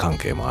師弟関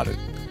係もある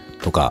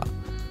とか、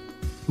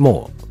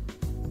も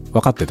う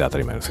分かってて当た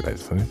り前の世界で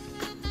すよね。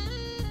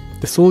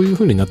で、そういう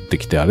風になって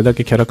きて、あれだ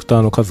けキャラクタ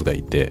ーの数が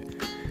いて、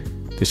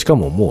でしか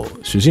もも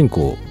う主人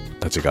公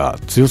たちが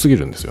強すぎ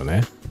るんですよ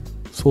ね。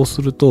そう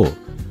すると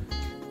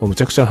もうむ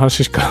ちゃくちゃな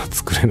話しか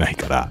作れない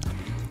から、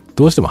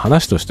どうしても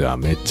話としては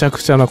めちゃ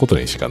くちゃなこと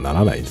にしかな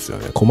らないんですよ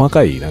ね。細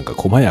かいなんか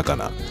細やか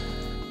な、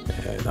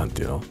なん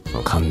ていうの、そ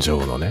の感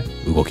情のね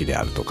動きで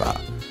あるとか、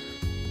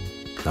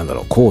なんだ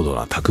ろう、高度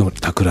な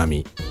企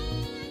み、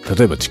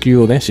例えば地球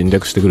をね侵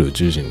略してくる宇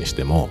宙人にし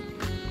ても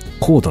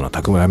高度な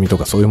企みと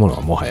かそういうもの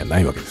はもはやな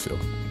いわけですよ。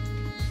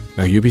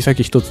なんか指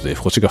先一つで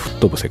星が吹っ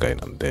飛ぶ世界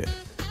なんで、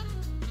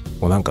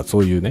もうなんかそ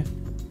ういうね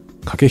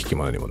駆け引き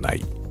も何もない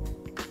っ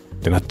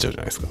てなっちゃうじゃ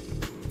ないですか。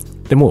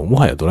でもも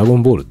はやドラゴ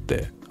ンボールっ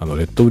てレ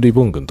ッドリ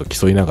ボン軍と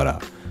競いなが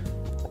ら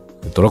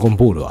ドラゴン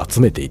ボールを集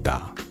めてい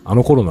たあ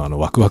の頃の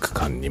ワクワク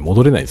感に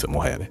戻れないんですよ、も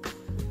はやね。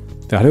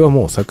であれは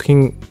もう作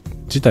品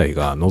自体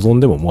が望ん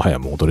でももはや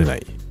戻れな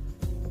い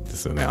で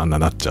すよね、あんな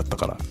なっちゃった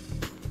から。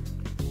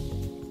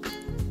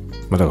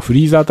だからフ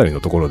リーザあたりの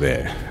ところ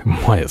で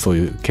もはやそう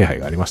いう気配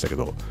がありましたけ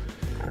ど、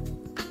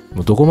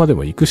もうどこまで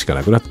も行くしか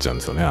なくなっちゃうん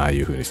ですよね、ああい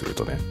う風にする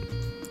とね。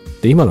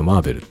で今のマ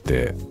ーベルっ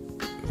て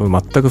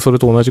全くそれ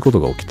と同じこと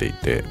が起きてい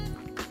て、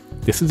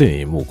ですで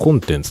にもうコン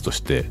テンツと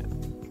して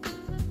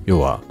要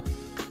は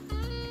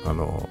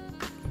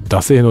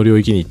惰性の領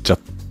域に行っちゃっ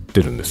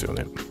てるんですよ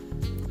ね。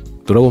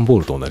ドラゴンボ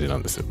ールと同じな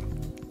んですよ。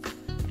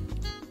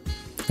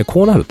で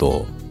こうなる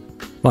と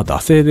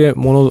惰性で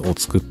物を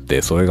作っ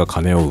てそれが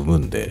金を生む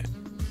んで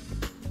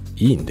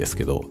いいんです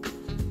けど、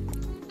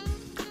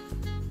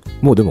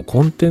もうでも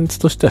コンテンツ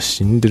としては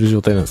死んでる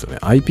状態なんですよね。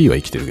 IP は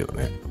生きてるけど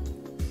ね。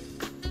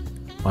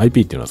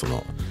 IP っていうのはそ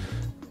の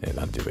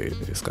なんて言えば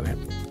いいですかね、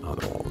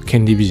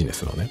権利ビジネ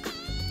スのね、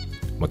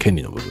権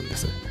利の部分で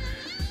すね。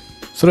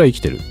それは生き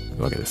てる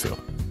わけですよ。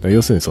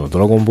要するにそのド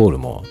ラゴンボール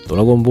もド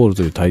ラゴンボール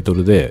というタイト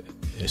ルで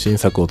新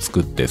作を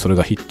作ってそれ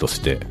がヒットし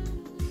て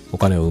お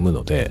金を生む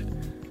ので、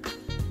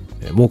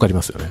儲かり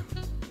ますよね。だか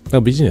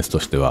らビジネスと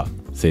しては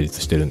成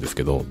立してるんです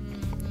けど、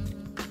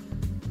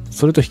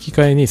それと引き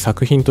換えに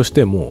作品とし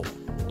ても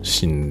う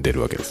死んで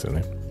るわけですよ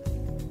ね。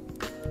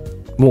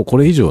もうこ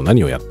れ以上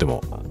何をやって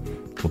も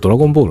ドラ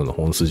ゴンボールの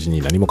本筋に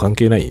何も関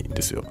係ないん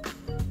ですよ。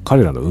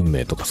彼らの運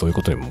命とかそういう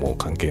ことにももう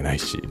関係ない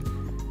し、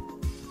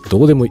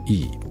どうでもい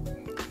い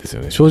です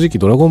よね。正直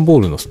ドラゴンボ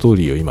ールのストー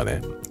リーを今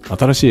ね、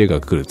新しい映画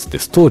が来るっつって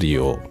ストーリ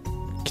ーを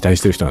期待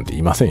してる人なんて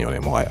いませんよ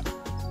ね、もはや。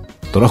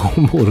ドラゴ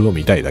ンボールを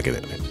見たいだけだ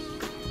よね。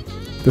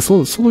で、そう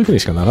いう風に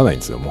しかならないん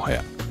ですよ、もは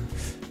や。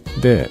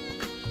で、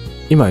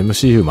今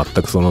MCU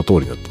全くその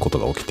通りのこと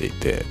が起きてい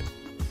て、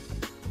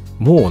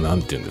もうな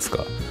んて言うんです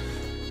か、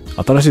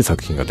新しい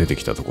作品が出て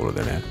きたところ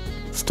でね、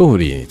ストー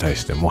リーに対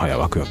してもはや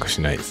ワクワク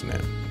しないですね。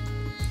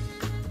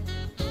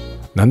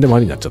何でもあ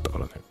りになっちゃったか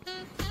らね。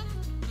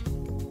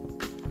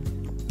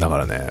だか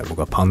らね、僕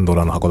はパンド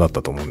ラの箱だっ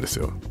たと思うんです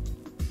よ、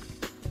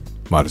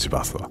マルチ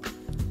バースは。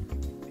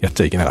やっ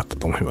ちゃいけなかった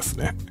と思います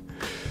ね。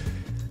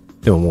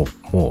でも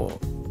も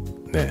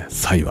うね、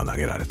サイは投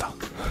げられた。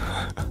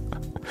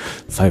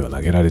サイは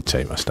投げられちゃ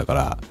いましたか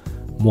ら、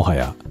もは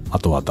やあ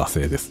とは惰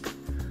性です。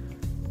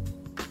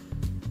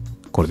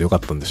これでよかっ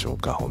たんでしょう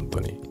か。本当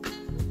に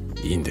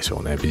いいんでし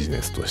ょうね、ビジ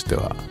ネスとして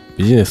は。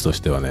ビジネスとし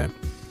てはね、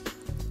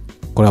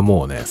これは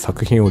もうね、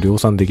作品を量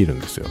産できるん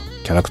ですよ。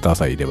キャラクター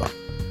さえいれば。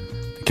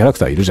キャラク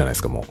ターいるじゃないで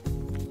すか、も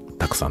う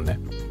たくさんね、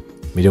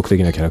魅力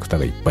的なキャラクター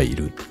がいっぱいい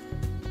る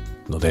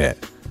ので、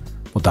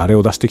もう誰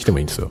を出してきても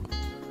いいんですよ。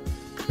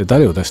で、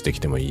誰を出してき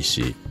てもいい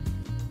し、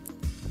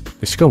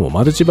でしかも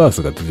マルチバー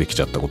スが出てき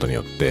ちゃったことに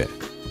よって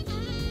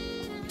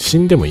死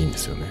んでもいいんで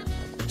すよね。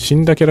死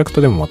んだキャラクタ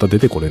ーでもまた出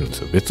てこれるんです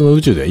よ。別の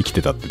宇宙では生き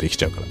てたってでき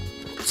ちゃうから、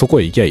そ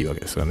こへ行きゃいいわけ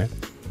ですよね。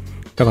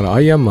だから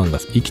アイアンマンが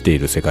生きてい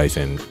る世界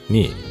線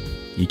に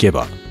行け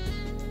ば、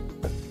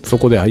そ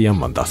こでアイアン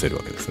マン出せる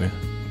わけですね。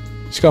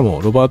しか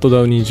もロバート・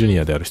ダウニー・ジュニ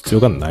アである必要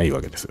がない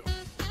わけですよ。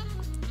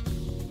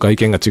外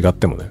見が違っ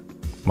てもね、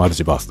マル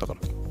チバースだか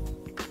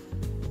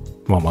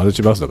ら。マル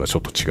チバースだからちょ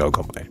っと違う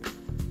かもね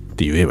っ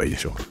て言えばいいで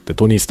しょ。で、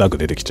トニー・スターク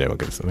出てきちゃうわ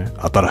けですよね。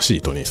新し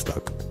いトニー・スタ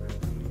ーク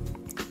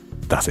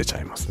出せちゃ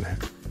いますね。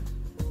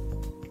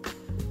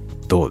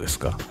どうです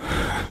か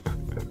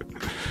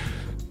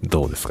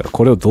どうですか。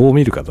これをどう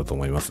見るかだと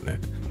思いますね。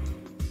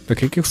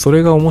結局そ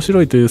れが面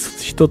白いという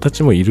人た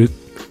ちもいる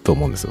と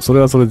思うんですよ。そ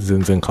れはそれで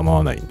全然構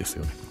わないんです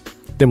よね。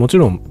でもち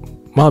ろん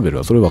マーベル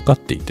はそれ分かっ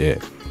ていて、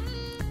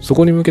そ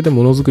こに向けて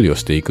ものづくりを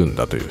していくん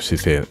だという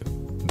姿勢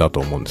だと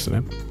思うんです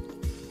ね。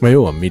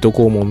要は水戸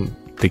黄門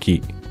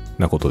的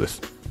なことで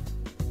す。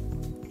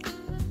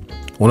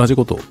同じ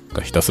こと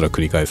がひたすら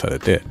繰り返され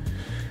て、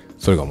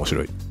それが面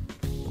白いっ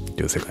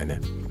ていう世界ね。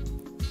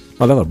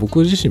だから僕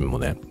自身も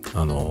ね、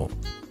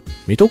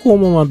水戸黄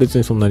門は別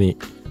にそんなに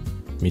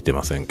見て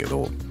ませんけ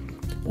ど、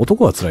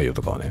男は辛いよ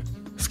とかはね、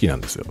好きな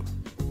んですよ。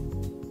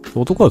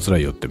男は辛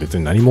いよって別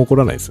に何も起こ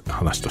らないです。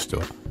話として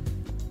は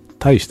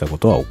大したこ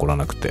とは起こら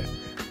なくて、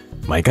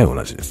毎回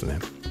同じですね。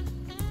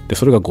で、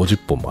それが50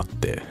本もあっ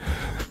て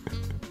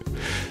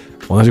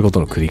同じこ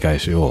との繰り返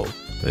しを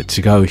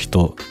違う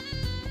人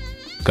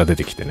が出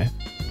てきてね、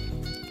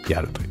や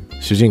るという。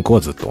主人公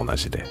はずっと同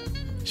じで、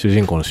主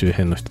人公の周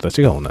辺の人た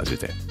ちが同じ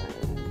で、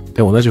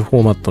同じフォ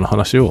ーマットの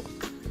話を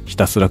ひ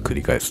たすら繰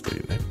り返すとい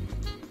うね。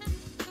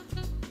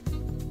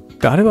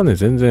で、あれはね、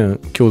全然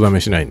興ざ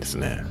めしないんです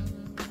ね。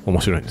面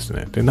白いんです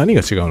ね。で、何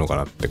が違うのか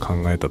なって考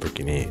えたと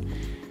きに、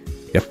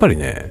やっぱり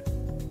ね、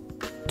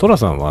トラ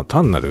さんは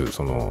単なる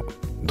その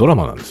ドラ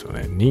マなんですよ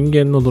ね。人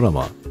間のドラ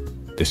マ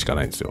でしか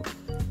ないんですよ。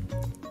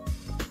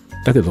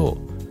だけど、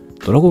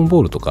ドラゴンボ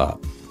ールとか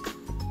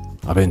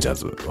アベンジャー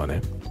ズは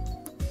ね、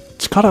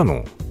力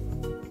の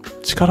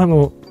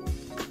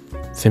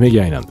せめ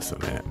ぎ合いなんですよ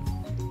ね。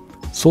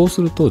そう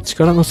すると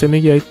力のせめ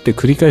ぎ合いって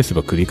繰り返せ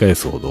ば繰り返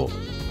すほど、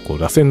こう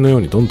螺旋のよ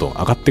うにどんどん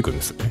上がっていくん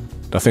ですよね。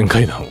螺旋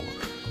階段を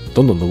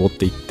どんどん登っ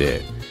ていっ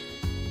て、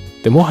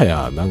でもは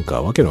やなん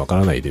かわけのわか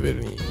らないレベ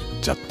ルにいっ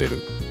ちゃって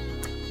る。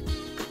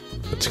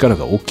力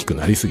が大きく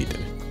なりすぎて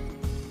ね。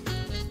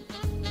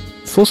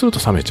そうすると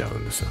冷めちゃう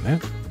んですよね。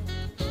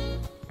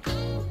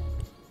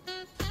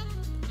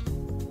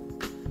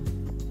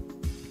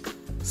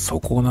そ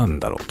こなん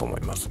だろうと思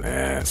います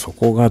ね。そ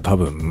こが多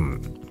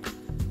分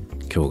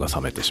今日が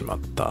冷めてしまっ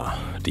た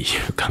理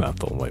由かな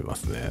と思いま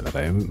すね。だ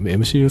から、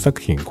MCU 作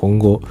品今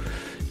後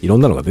いろ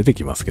んなのが出て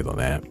きますけど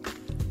ね、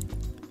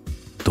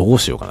どう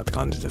しようかなって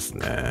感じです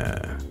ね。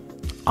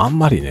あん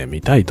まりね見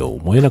たいと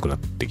思えなくなっ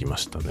てきま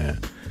したね。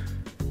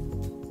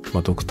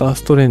ドクター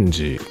ストレン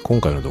ジ、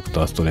今回のドク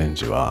ターストレン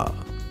ジは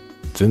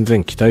全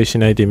然期待し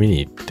ないで見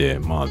に行って、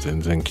全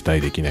然期待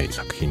できない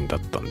作品だっ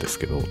たんです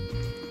けど、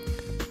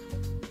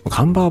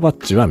カンバーバッ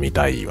チは見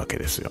たいわけ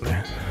ですよ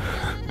ね。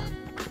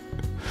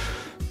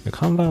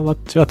カンバーバッ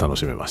チは楽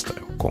しめました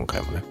よ、今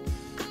回もね。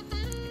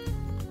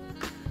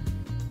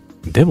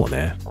でも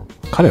ね、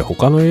彼は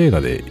他の映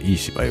画でいい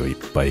芝居をいっ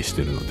ぱいし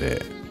てるの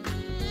で、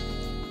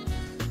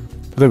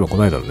例えばこ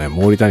の間のね、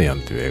モーリタニアン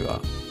っていう映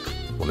画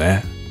も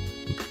ね、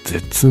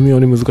絶妙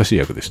に難しい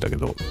役でしたけ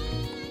ど、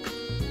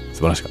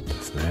素晴らしかった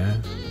です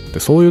ね。で、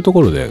そういうと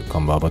ころでカ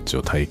ンバーバッチ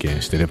を体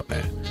験してれば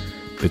ね、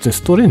別に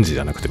ストレンジじ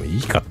ゃなくてもい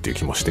いかっていう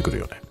気もしてくる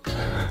よね。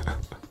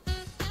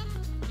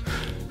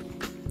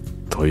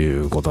とい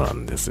うことな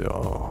んです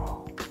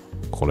よ。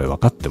これ分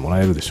かっても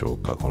らえるでしょう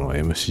か、この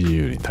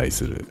MCU に対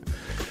する、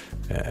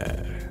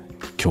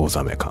興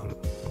ざめ感。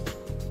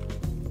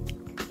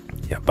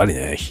やっぱり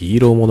ね、ヒ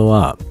ーローもの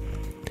は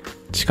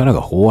力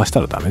が飽和し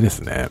たらダメです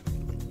ね。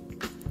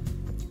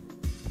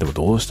でも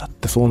どうしたっ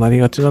てそうなり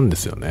がちなんで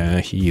すよ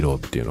ね。ヒーロー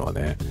っていうのは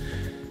ね、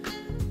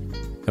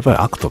やっぱり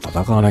悪と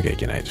戦わなきゃい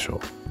けないでし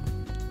ょ。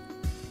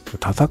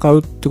戦う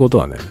ってこと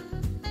はね、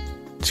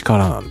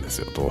力なんです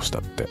よ、どうした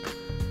って。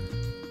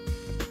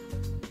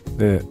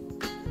で、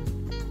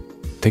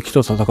敵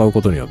と戦う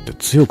ことによって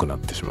強くなっ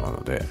てしまう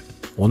ので、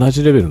同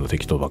じレベルの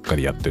敵とばっか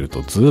りやってる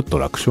とずっと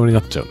楽勝にな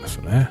っちゃうんです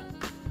よね。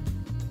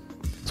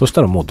そし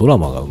たらもうドラ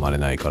マが生まれ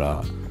ないか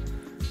ら、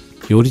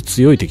より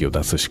強い敵を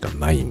出すしか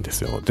ないんで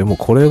すよ。でも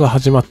これが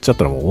始まっちゃっ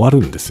たらもう終わ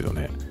るんですよ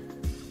ね。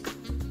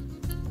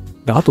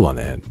で、あとは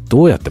ね、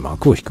どうやって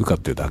幕を引くかっ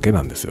ていうだけ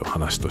なんですよ、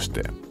話とし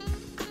て。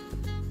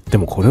で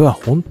もこれは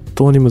本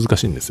当に難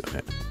しいんですよ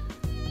ね。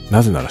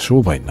なぜなら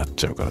商売になっ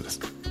ちゃうからで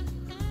す。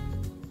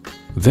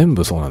全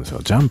部そうなんですよ。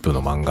ジャンプ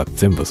の漫画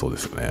全部そうで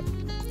すよね。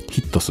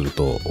ヒットする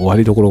と終わ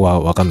りどころが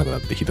分かんなくな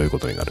ってひどいこ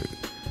とになる。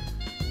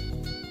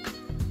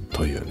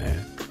という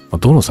ね。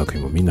どの作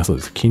品もみんなそう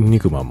です。筋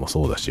肉マンも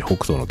そうだし、北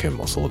斗の拳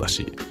もそうだ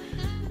し、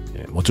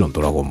もちろん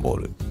ドラゴンボー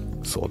ル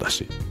そうだ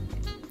し、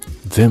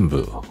全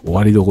部終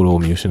わりどころを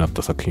見失っ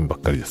た作品ばっ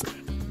かりですね。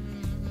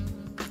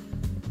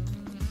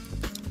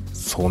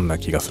そんな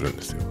気がするん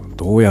ですよ。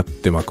どうやっ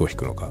て幕を引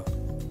くのか。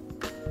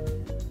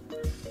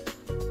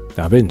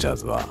アベンジャー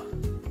ズは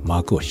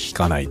幕を引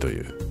かないと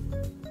いう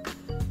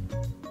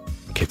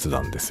決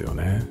断ですよ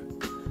ね。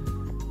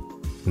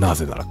な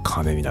ぜなら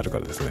金になるか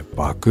らですね。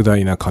莫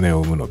大な金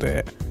を生むの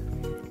で、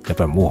やっ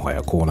ぱりもは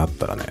やこうなっ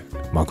たらね、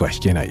幕は引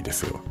けないで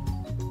すよ。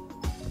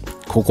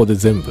ここで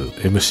全部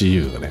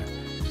MCU がね、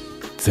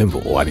全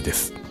部終わりで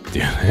すって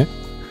いうね。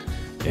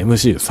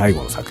MCU 最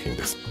後の作品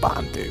です。バ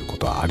ーンっていうこ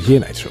とはありえ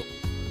ないでしょ。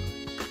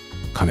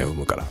金を生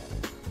むから。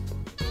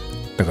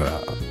だから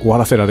終わ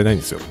らせられないん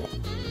ですよ、もう。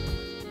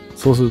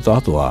そうすると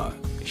あとは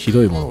ひ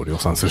どいものを量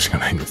産するしか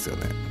ないんですよ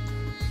ね。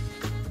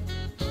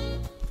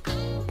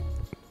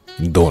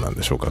どうなん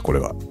でしょうか、これ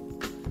は。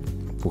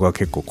僕は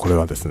結構これ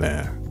はです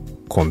ね、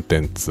コンテ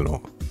ンツ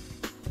の、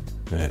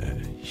悲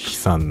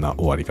惨な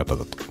終わり方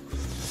だと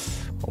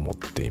思っ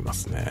ていま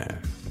すね。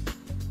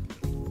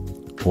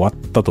終わっ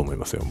たと思い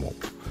ますよ、も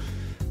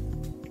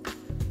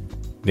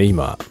う。で、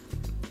今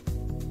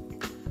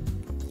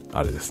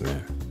あれです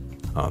ね、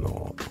な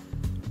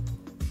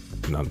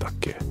んだっ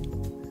け、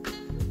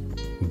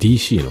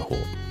DC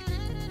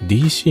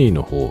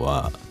の方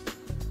は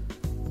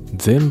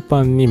全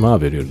般にマー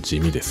ベルより地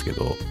味ですけ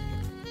ど、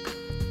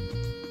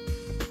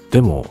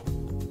でも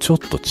ちょっ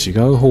と違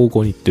う方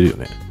向に行ってるよ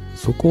ね。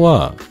そこ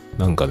は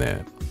なんか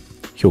ね、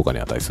評価に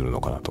値する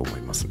のかなと思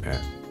いますね。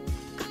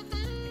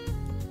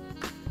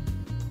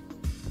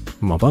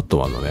バット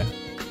マンのね、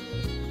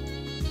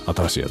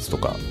新しいやつと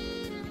か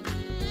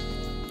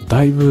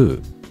だい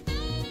ぶ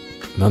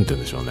なんて言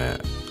うんでしょうね、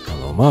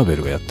マーベ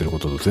ルがやってるこ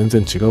とと全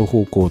然違う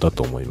方向だ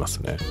と思います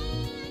ね。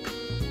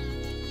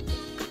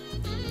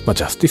ジ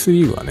ャスティス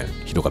リーグはね、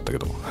ひどかったけ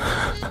ど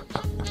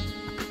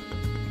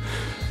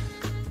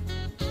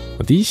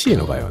DC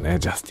の場合はね、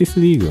ジャスティス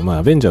リーグ、まあ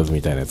アベンジャーズ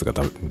みたいなやつがジ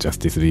ャス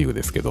ティスリーグ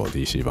ですけど、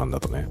 DC 版だ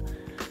とね、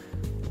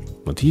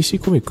DC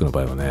コミックの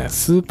場合はね、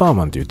スーパー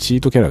マンというチー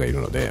トキャラがい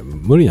るので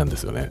無理なんで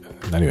すよね、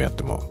何をやっ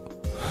ても。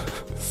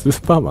ス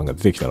ーパーマンが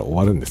出てきたら終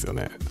わるんですよ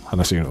ね。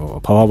話の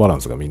パワーバラ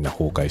ンスがみんな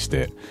崩壊し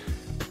て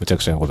むちゃ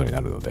くちゃなことに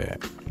なるので、だか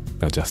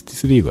らジャスティ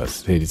スリーグは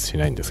成立し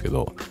ないんですけ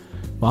ど、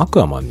ア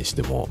クアマンにし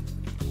ても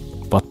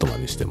バットマ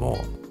ンにしても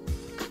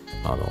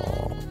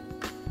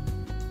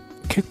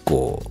結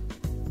構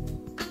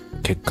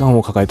欠陥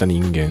を抱えた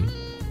人間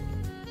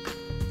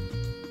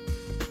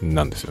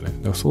なんですよね。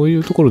だからそうい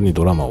うところに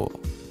ドラマを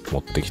持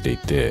ってきてい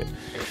て、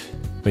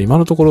今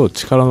のところ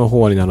力の飽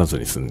和にならず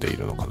に済んでい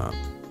るのかな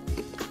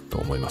と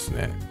思います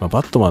ね。バ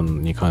ットマ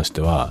ンに関し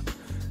ては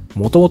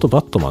もともと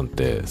バットマンっ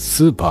て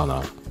スーパー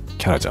な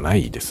キャラじゃな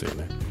いですよ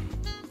ね。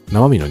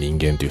生身の人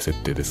間という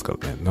設定ですか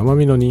らね。生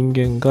身の人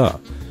間が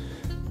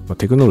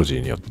テクノロジ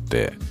ーによっ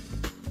て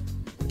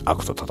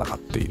悪と戦っ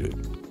ている、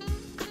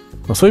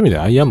そういう意味で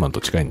アイアンマンと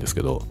近いんです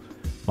けど、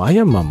アイ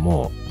アンマン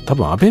も多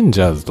分アベン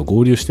ジャーズと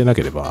合流してな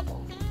ければ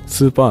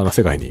スーパーな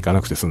世界に行か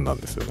なくて済んだん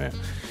ですよね。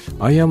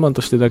アイアンマン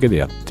としてだけで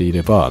やってい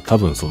れば多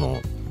分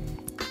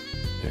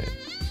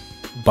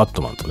バッ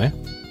トマンとね、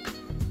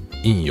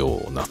陰陽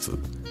をなす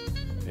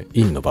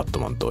陰のバット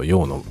マンと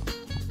陽の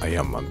アイ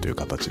アンマンという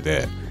形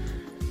で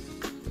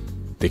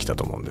できた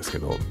と思うんですけ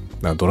ど、だか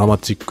らドラマ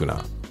チック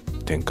な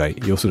展開、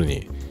要する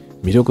に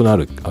魅力のあ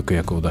る悪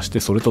役を出して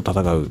それと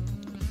戦う、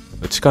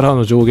力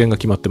の上限が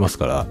決まってます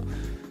から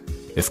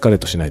エスカレー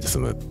トしないで済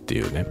むって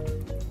いうね、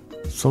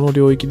その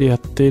領域でやっ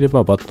ていれ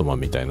ばバットマン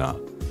みたいな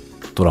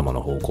ドラマ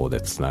の方向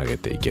でつなげ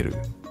ていけ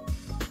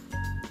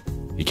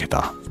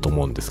たと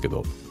思うんですけ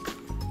ど、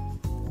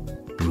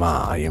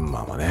アイアン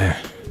マンはね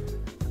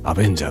ア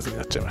ベンジャーズに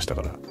なっちゃいました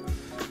から、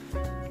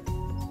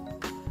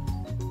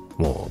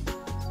も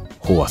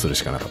う飽和する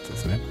しかなかったで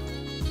すね。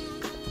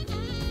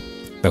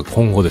だから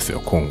今後ですよ、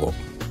今後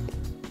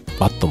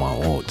バットマ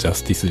ンをジャ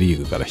スティスリー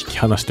グから引き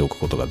離しておく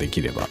ことがで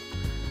きれば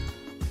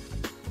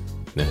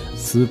ね、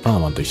スーパー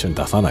マンと一緒に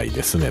出さない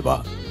で済め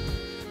ば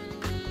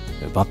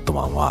バット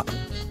マンは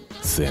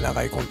末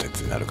長いコンテン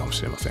ツになるかも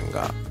しれません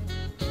が、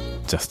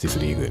ジャスティス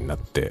リーグになっ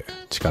て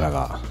力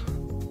が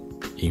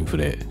インフ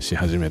レし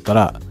始めた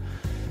ら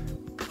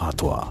あ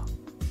とは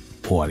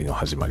終わりの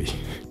始まりっ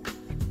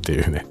て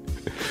いうね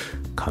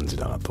感じ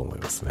だなと思い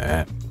ます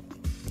ね。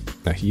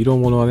ヒーロー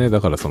ものはね、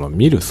だからその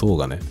見る層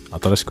がね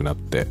新しくなっ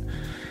て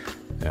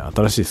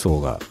新しい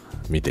層が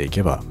見てい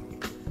けば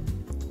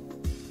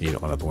いいの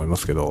かなと思いま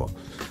すけど、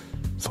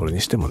それ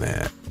にしてもね、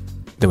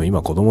でも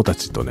今子供た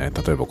ちとね、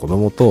例えば子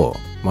供と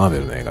マーベ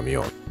ルの映画見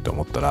ようって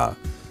思ったら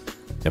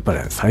やっぱり、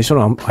ね、最初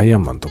のアイア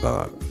ンマンと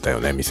かだよ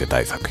ね、見せた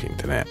い作品っ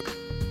てね、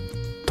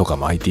とか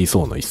マイティー・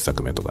ソーの一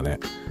作目とかね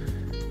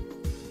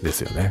で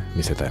すよね、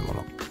見せたいも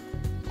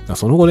の。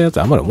その後のや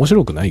つあんまり面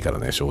白くないから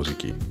ね、正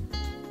直。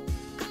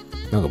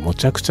なんかむ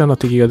ちゃくちゃな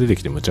敵が出て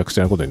きてむちゃくち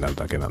ゃなことになる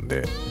だけなん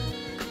で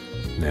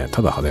ね、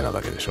ただ派手な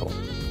だけでしょ。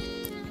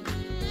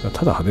た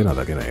だ派手な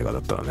だけの映画だ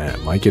ったらね、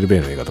マイケル・ベイ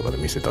の映画とかで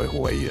見せた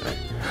方がいいじゃない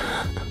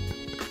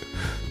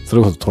そ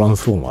れこそトラン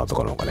スフォーマーと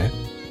かの方がね、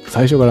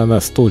最初から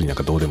ストーリーなん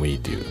かどうでもいいっ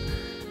ていう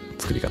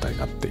作り方に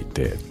なってい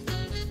て、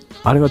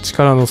あれは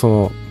力のそ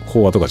の飽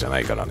和とかじゃな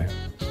いからね、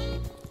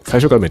最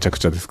初からめちゃく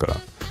ちゃですから。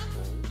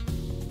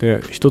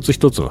で一つ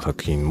一つの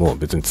作品も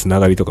別につな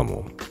がりとか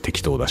も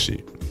適当だ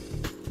し、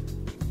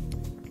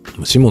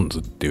シモン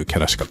ズっていうキャ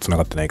ラしかつな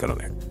がってないから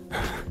ね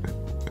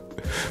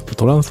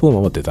トランスフォーマ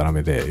ーはデタラ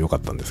メで良か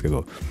ったんですけ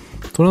ど、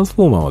トランス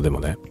フォーマーはで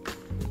もね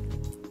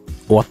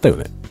終わったよ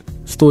ね。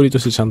ストーリーと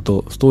してちゃん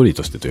と、ストーリー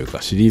としてという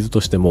かシリーズと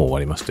してもう終わ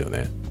りましたよ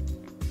ね。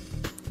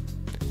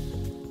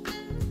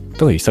だ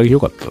から潔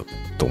かった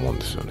と思うん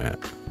ですよね。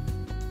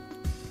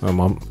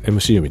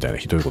MCU みたいな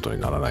ひどいこと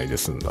にならないで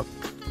済んだ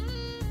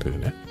という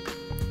ね。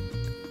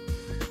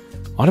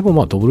あれ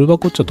もドル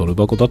箱っちゃドル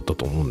箱だった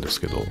と思うんで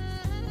すけど、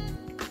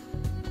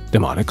で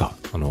もあれか、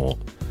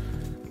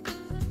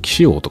騎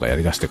士王とかや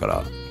りだしてか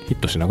らヒッ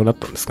トしなくなっ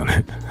たんですか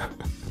ね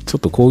ちょっ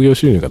と興行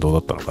収入がどうだ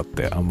ったのかっ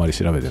てあんまり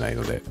調べてない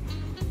ので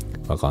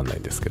わかんない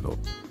ですけど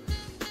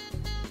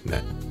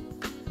ね。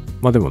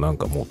でもなん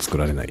かもう作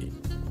られない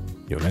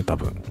よね多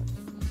分。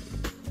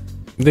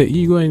で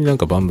いい具合になん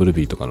かバンブル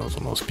ビーとかの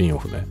そのスピンオ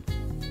フね、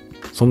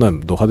そんなド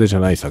派手じゃ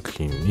ない作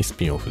品にス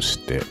ピンオフし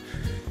て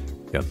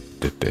やっ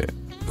てて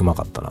うま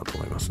かったなと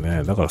思います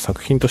ね。だから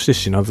作品として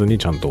死なずに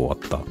ちゃんと終わっ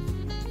た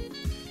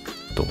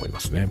と思いま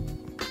すね。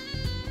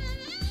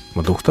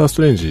ドクタース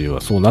トレンジ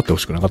はそうなってほ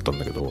しくなかったん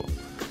だけど、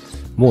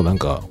もうなん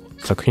か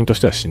作品とし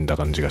ては死んだ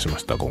感じがしま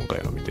した、今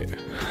回の見て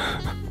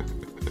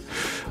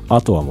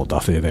あとはもう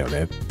惰性だよ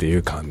ねってい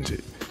う感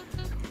じ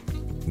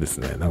です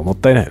ね。なんかもっ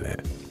たいないよね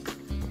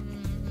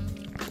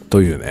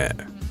というね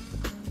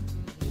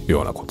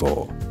ようなこと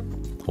を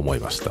思い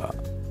ました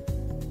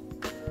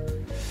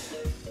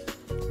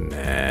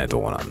ね。ど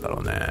うなんだ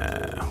ろうね、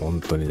本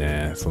当に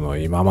ね。その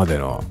今まで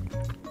の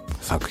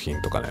作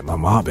品とかね、マ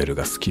ーベル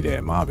が好き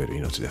でマーベル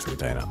命ですみ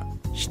たいな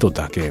人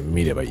だけ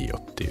見ればいいよ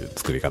っていう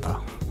作り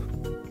方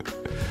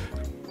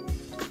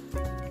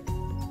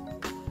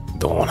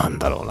どうなん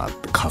だろうなっ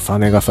て重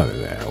ね重ね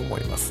ね思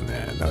います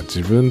ね。だから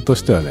自分と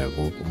してはね、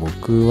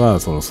僕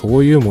はそ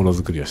ういうもの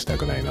づくりはした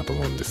くないなと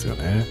思うんですよ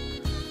ね。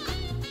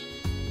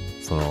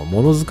その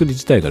ものづくり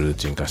自体がルー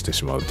チン化して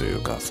しまうとい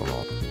うか、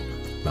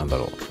なんだ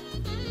ろう、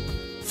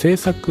制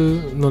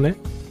作のね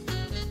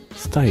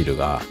スタイル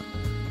が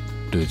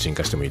ルーチン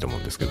化してもいいと思う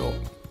んですけど、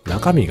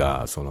中身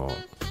が思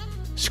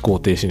考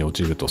停止に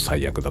陥ると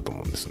最悪だと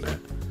思うんですね。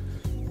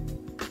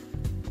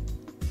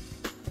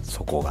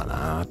そこが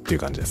なーっていう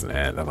感じです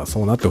ね。だから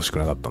そうなってほしく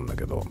なかったんだ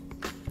けど、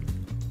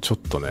ちょっ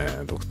とね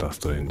ドクタース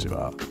トレンジ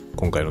は、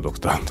今回のドク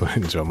ターストレ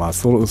ンジはまあ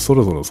そろそ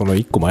ろその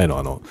1個前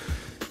の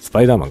ス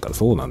パイダーマンから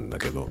そうなんだ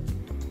けど、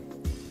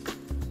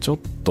ちょっ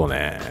と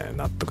ね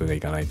納得がい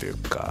かないという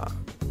か、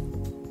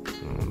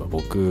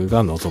僕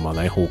が望ま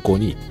ない方向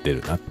に行って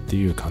るなって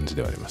いう感じ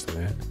ではありました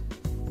ね。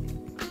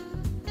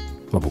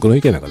僕の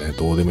意見なんかね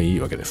どうでもいい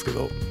わけですけ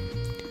ど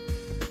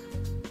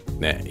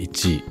ね、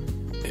一フ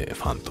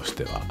ァンとし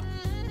ては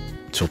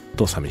ちょっ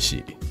と寂し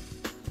い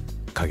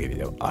限り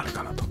ではある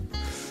かなと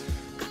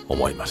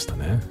思いました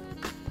ね。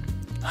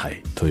は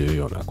い、という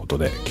ようなこと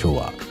で今日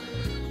は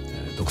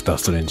ドクター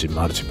ストレンジ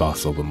マルチバー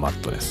スオブマ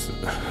ッドネス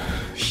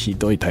ひ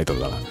どいタイトル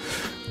だな。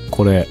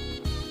これ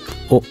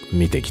を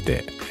見てき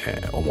て、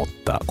思っ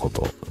たこ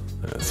と、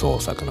創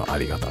作のあ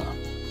り方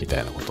みた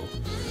いなこと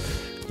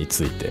に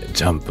ついて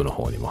ジャンプの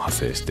方にも派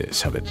生して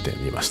喋って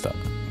みました。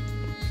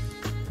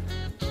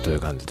という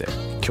感じで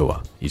今日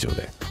は以上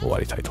で終わ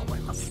りたいと思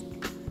います。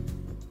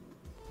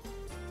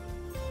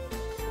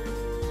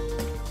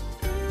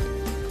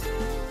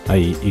は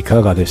い、い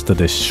かがでした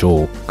でし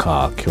ょう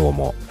か。今日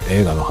も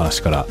映画の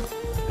話から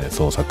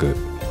創作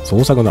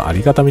のあ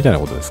り方みたいな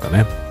ことですか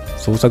ね。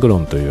創作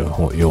論とい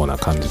うような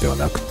感じでは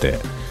なくて、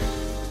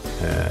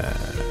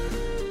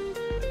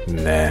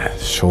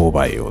商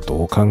売を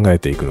どう考え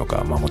ていくの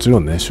か。もちろ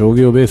んね商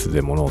業ベース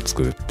で物を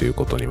作るっていう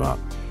ことには、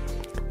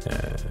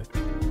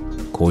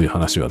こういう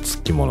話は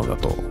つきものだ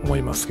と思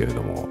いますけれ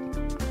ども、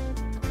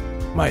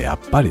や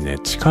っぱりね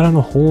力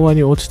の飽和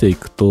に落ちてい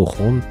くと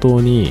本当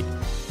に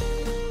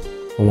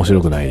面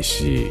白くない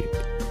し、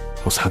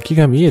もう先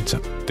が見えちゃ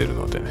ってる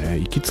のでね、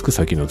行き着く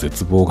先の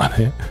絶望が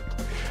ね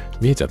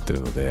見えちゃって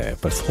るので、やっ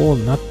ぱりそう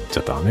なっち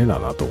ゃダメだ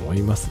なと思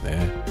います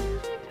ね。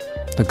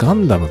ガ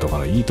ンダムとか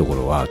のいいとこ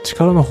ろは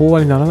力の飽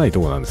和にならないと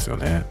ころなんですよ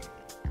ね。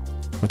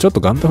ちょっと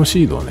ガンダム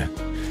シードはね、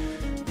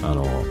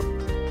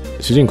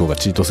主人公が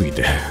チートすぎ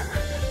て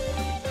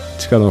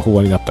力の飽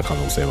和になった可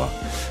能性は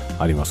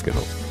ありますけど、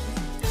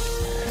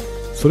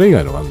それ以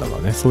外のガンダム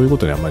はねそういうこ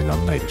とにあんまりな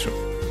らないでし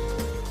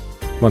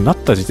ょ。なっ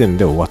た時点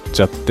で終わっ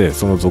ちゃって、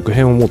その続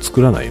編をもう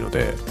作らないの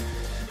で、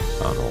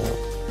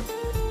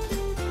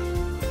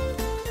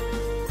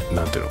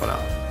なんていうのかな、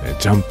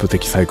ジャンプ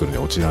的サイクルに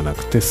陥らな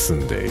くて済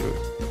んでいる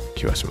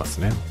気はします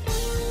ね。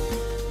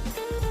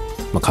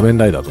仮面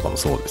ライダーとかも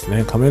そうです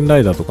ね。仮面ラ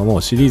イダーとか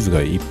もシリーズが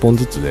1本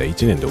ずつで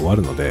1年で終わ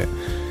るので、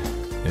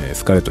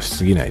スカレットし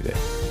すぎないで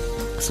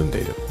済んで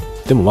いる。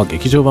でも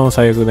劇場版は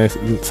最悪ね、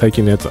最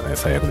近のやつはね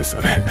最悪です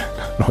よね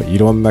い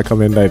ろんな仮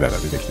面ライダーが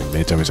出てきて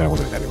めちゃめちゃなこ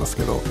とになります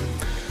けど、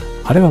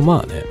あれは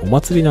お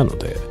祭りなの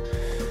で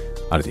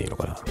あれでいいの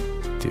かなっ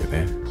ていう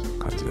ね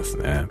感じです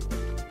ね。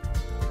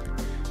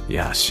い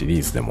やシリ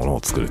ーズで物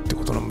を作るって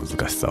ことの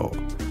難しさを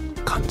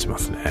感じま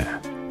すね。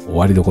終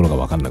わりどころが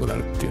分かんなくな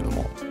るっていうの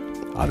も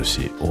ある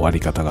し、終わり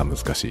方が難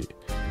しい、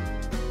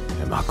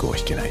幕を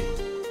引けないっ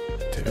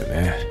ていう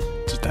ね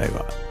事態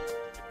は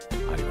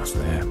あります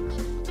ね。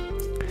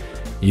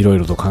いろい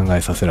ろと考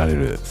えさせられ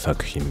る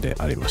作品で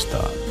ありました。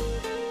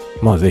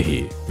ぜ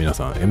ひ皆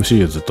さん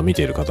MCU ずっと見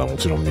ている方はも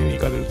ちろん見に行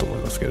かれると思い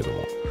ますけれど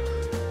も、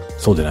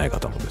そうでない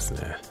方もです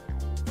ね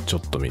ちょ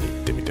っと見に行っ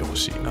てみてほ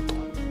しいなと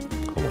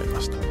思い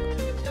ました。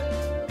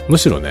む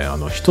しろね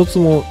一つ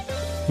も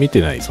見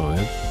てない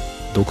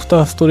ドク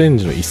ターストレン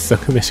ジの1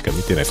作目しか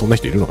見てない、そんな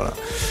人いるのかな。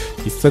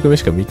1作目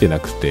しか見てな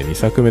くて2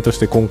作目とし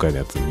て今回の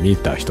やつ見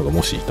た人が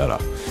もしいたら、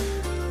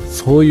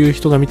そういう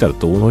人が見たら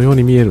どのよう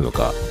に見えるの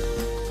か、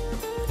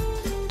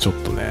ちょっ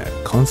とね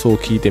感想を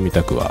聞いてみ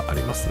たくはあ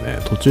りますね。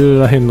途中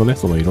らへんのね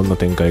いろんな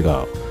展開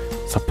が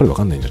さっぱりわ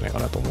かんないんじゃないか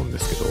なと思うんで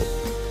すけど、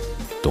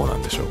どうな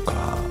んでしょう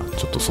か。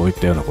ちょっとそういっ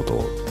たようなこと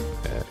を、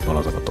ど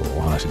なたかと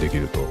お話でき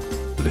ると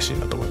嬉しい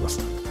なと思います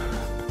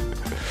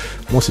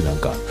もし何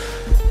か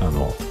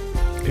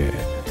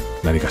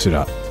し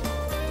ら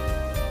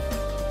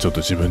ちょっ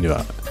と自分に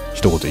は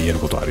一言言える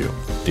ことあるよ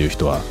っていう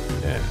人は、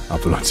ア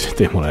プローチし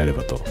てもらえれ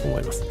ばと思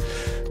います。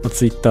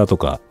ツイッターと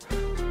か、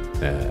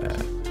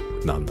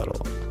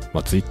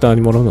ツイッター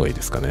にもらうのがいい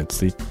ですかね。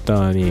ツイッ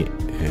ターに、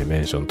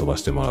メンション飛ば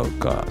してもらう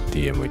か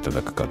DM いた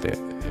だくかで、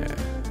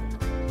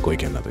ご意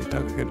見などいた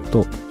だける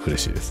と嬉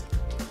しいです。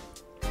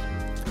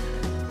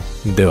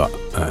では、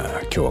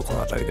今日はこ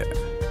の辺りで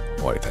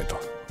終わりたいと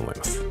思い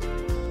ます。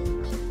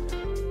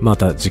ま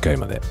た次回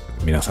まで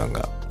皆さん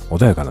が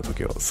穏やかな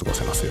時を過ご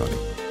せますように。